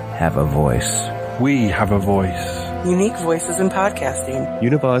have a voice. We have a voice. Unique voices in podcasting.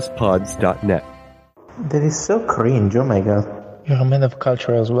 UnivazPods.net. That is so cringe, oh my god. You're a man of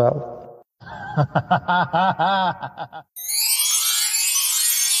culture as well. Oh,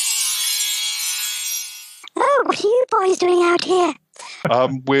 what are you boys doing out here?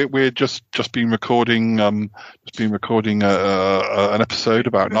 We're just been recording an episode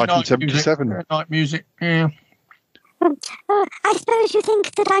about 1977. Night music, yeah. I suppose you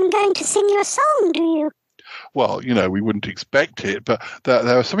think that I'm going to sing you a song, do you? Well, you know, we wouldn't expect it, but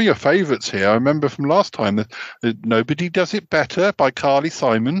there are some of your favourites here. I remember from last time that Nobody Does It Better by Carly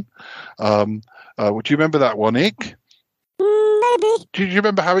Simon. Would you remember that one, Ick? Maybe. Do you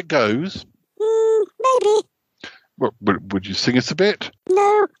remember how it goes? Maybe. Well, would you sing us a bit?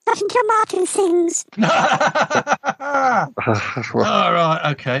 No, not until Martin sings. All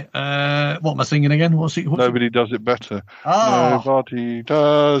right, okay. What am I singing again? Nobody Does It Better. Oh. Nobody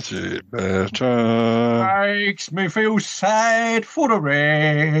does it better. Makes me feel sad for the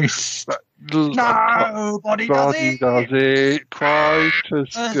rest. Nobody does it quite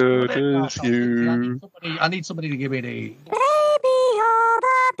as good as you. I need somebody to give me the... Baby, you're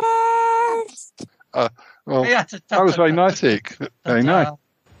the best. Well, that was very nice, Ick. Very nice.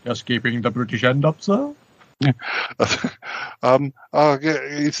 Just keeping the British end up, sir.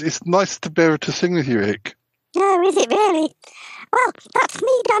 It's nice to be able to sing with you, Ick. Oh, is it really? Well, that's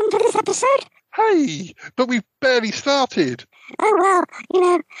me done for this episode. Hey, but we've barely started. Oh, well, you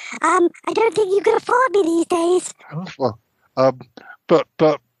know, I don't think you can afford me these days. Well, but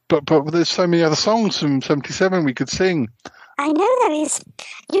there's so many other songs from 77 we could sing. I know there is.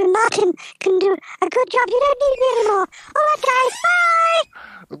 You and Martin can do a good job. You don't need me anymore. All right, guys, bye!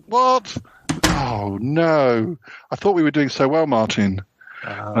 What? Oh, no. I thought we were doing so well, Martin.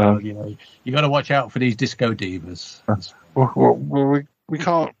 You know, you got to watch out for these disco divas. Well, we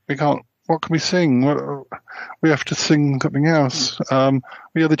can't. What can we sing? We have to sing something else.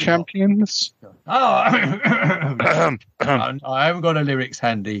 We are the champions. I haven't got the lyrics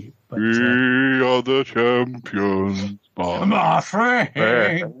handy. But, we are the champions, my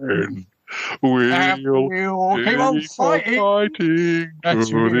friend. We'll keep on fighting to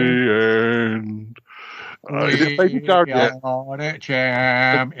the end. Is it Baby Down yet? We are the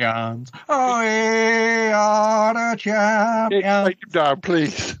champions. We are the champions. Take him down,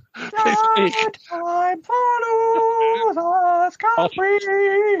 please. Time for losers country.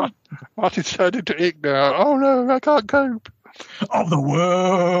 Martin's turned into Ick now. Oh no, I can't cope. Of the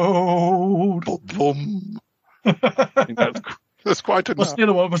world. Boom. That's quite enough. What's the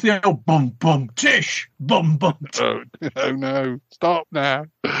other one? What's the old bum bum tish bum bum? Oh no! Stop now.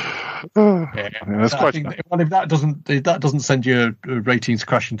 That's quite enough. If that doesn't send your ratings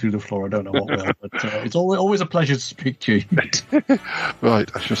crashing through the floor, I don't know what will. But it's always a pleasure to speak to you.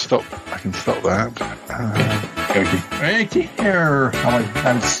 Right, I shall stop. I can stop that. Right here.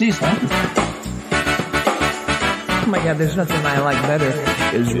 I would see that. Oh my God, there's nothing I like better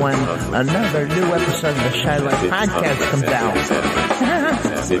is when another new episode of the Shy Life Podcast comes out.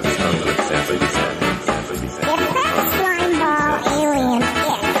 The first slime ball alien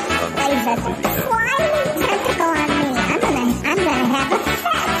lays a slimy tentacle on me. I'm gonna have a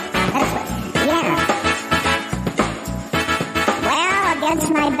fit. Yeah. Well, against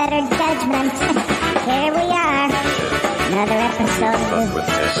my better judgment, here we are. Another episode of the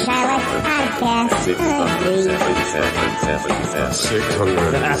Shy Life Podcast.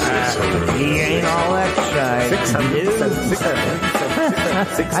 600. He ain't all that shy. 677.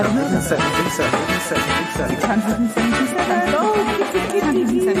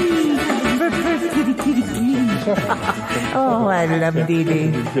 Oh, I love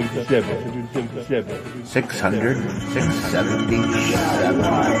Dee-Dee.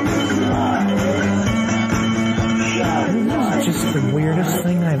 677. Just the weirdest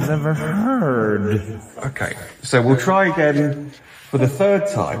thing I've ever heard. Okay, so we'll try again for the third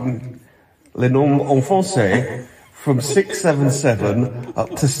time. les nombres en français from 677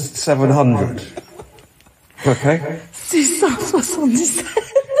 up to 700. Okay? 677.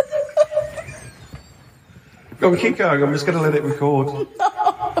 Go on, keep going. I'm just going to let it record.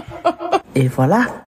 Et voilà.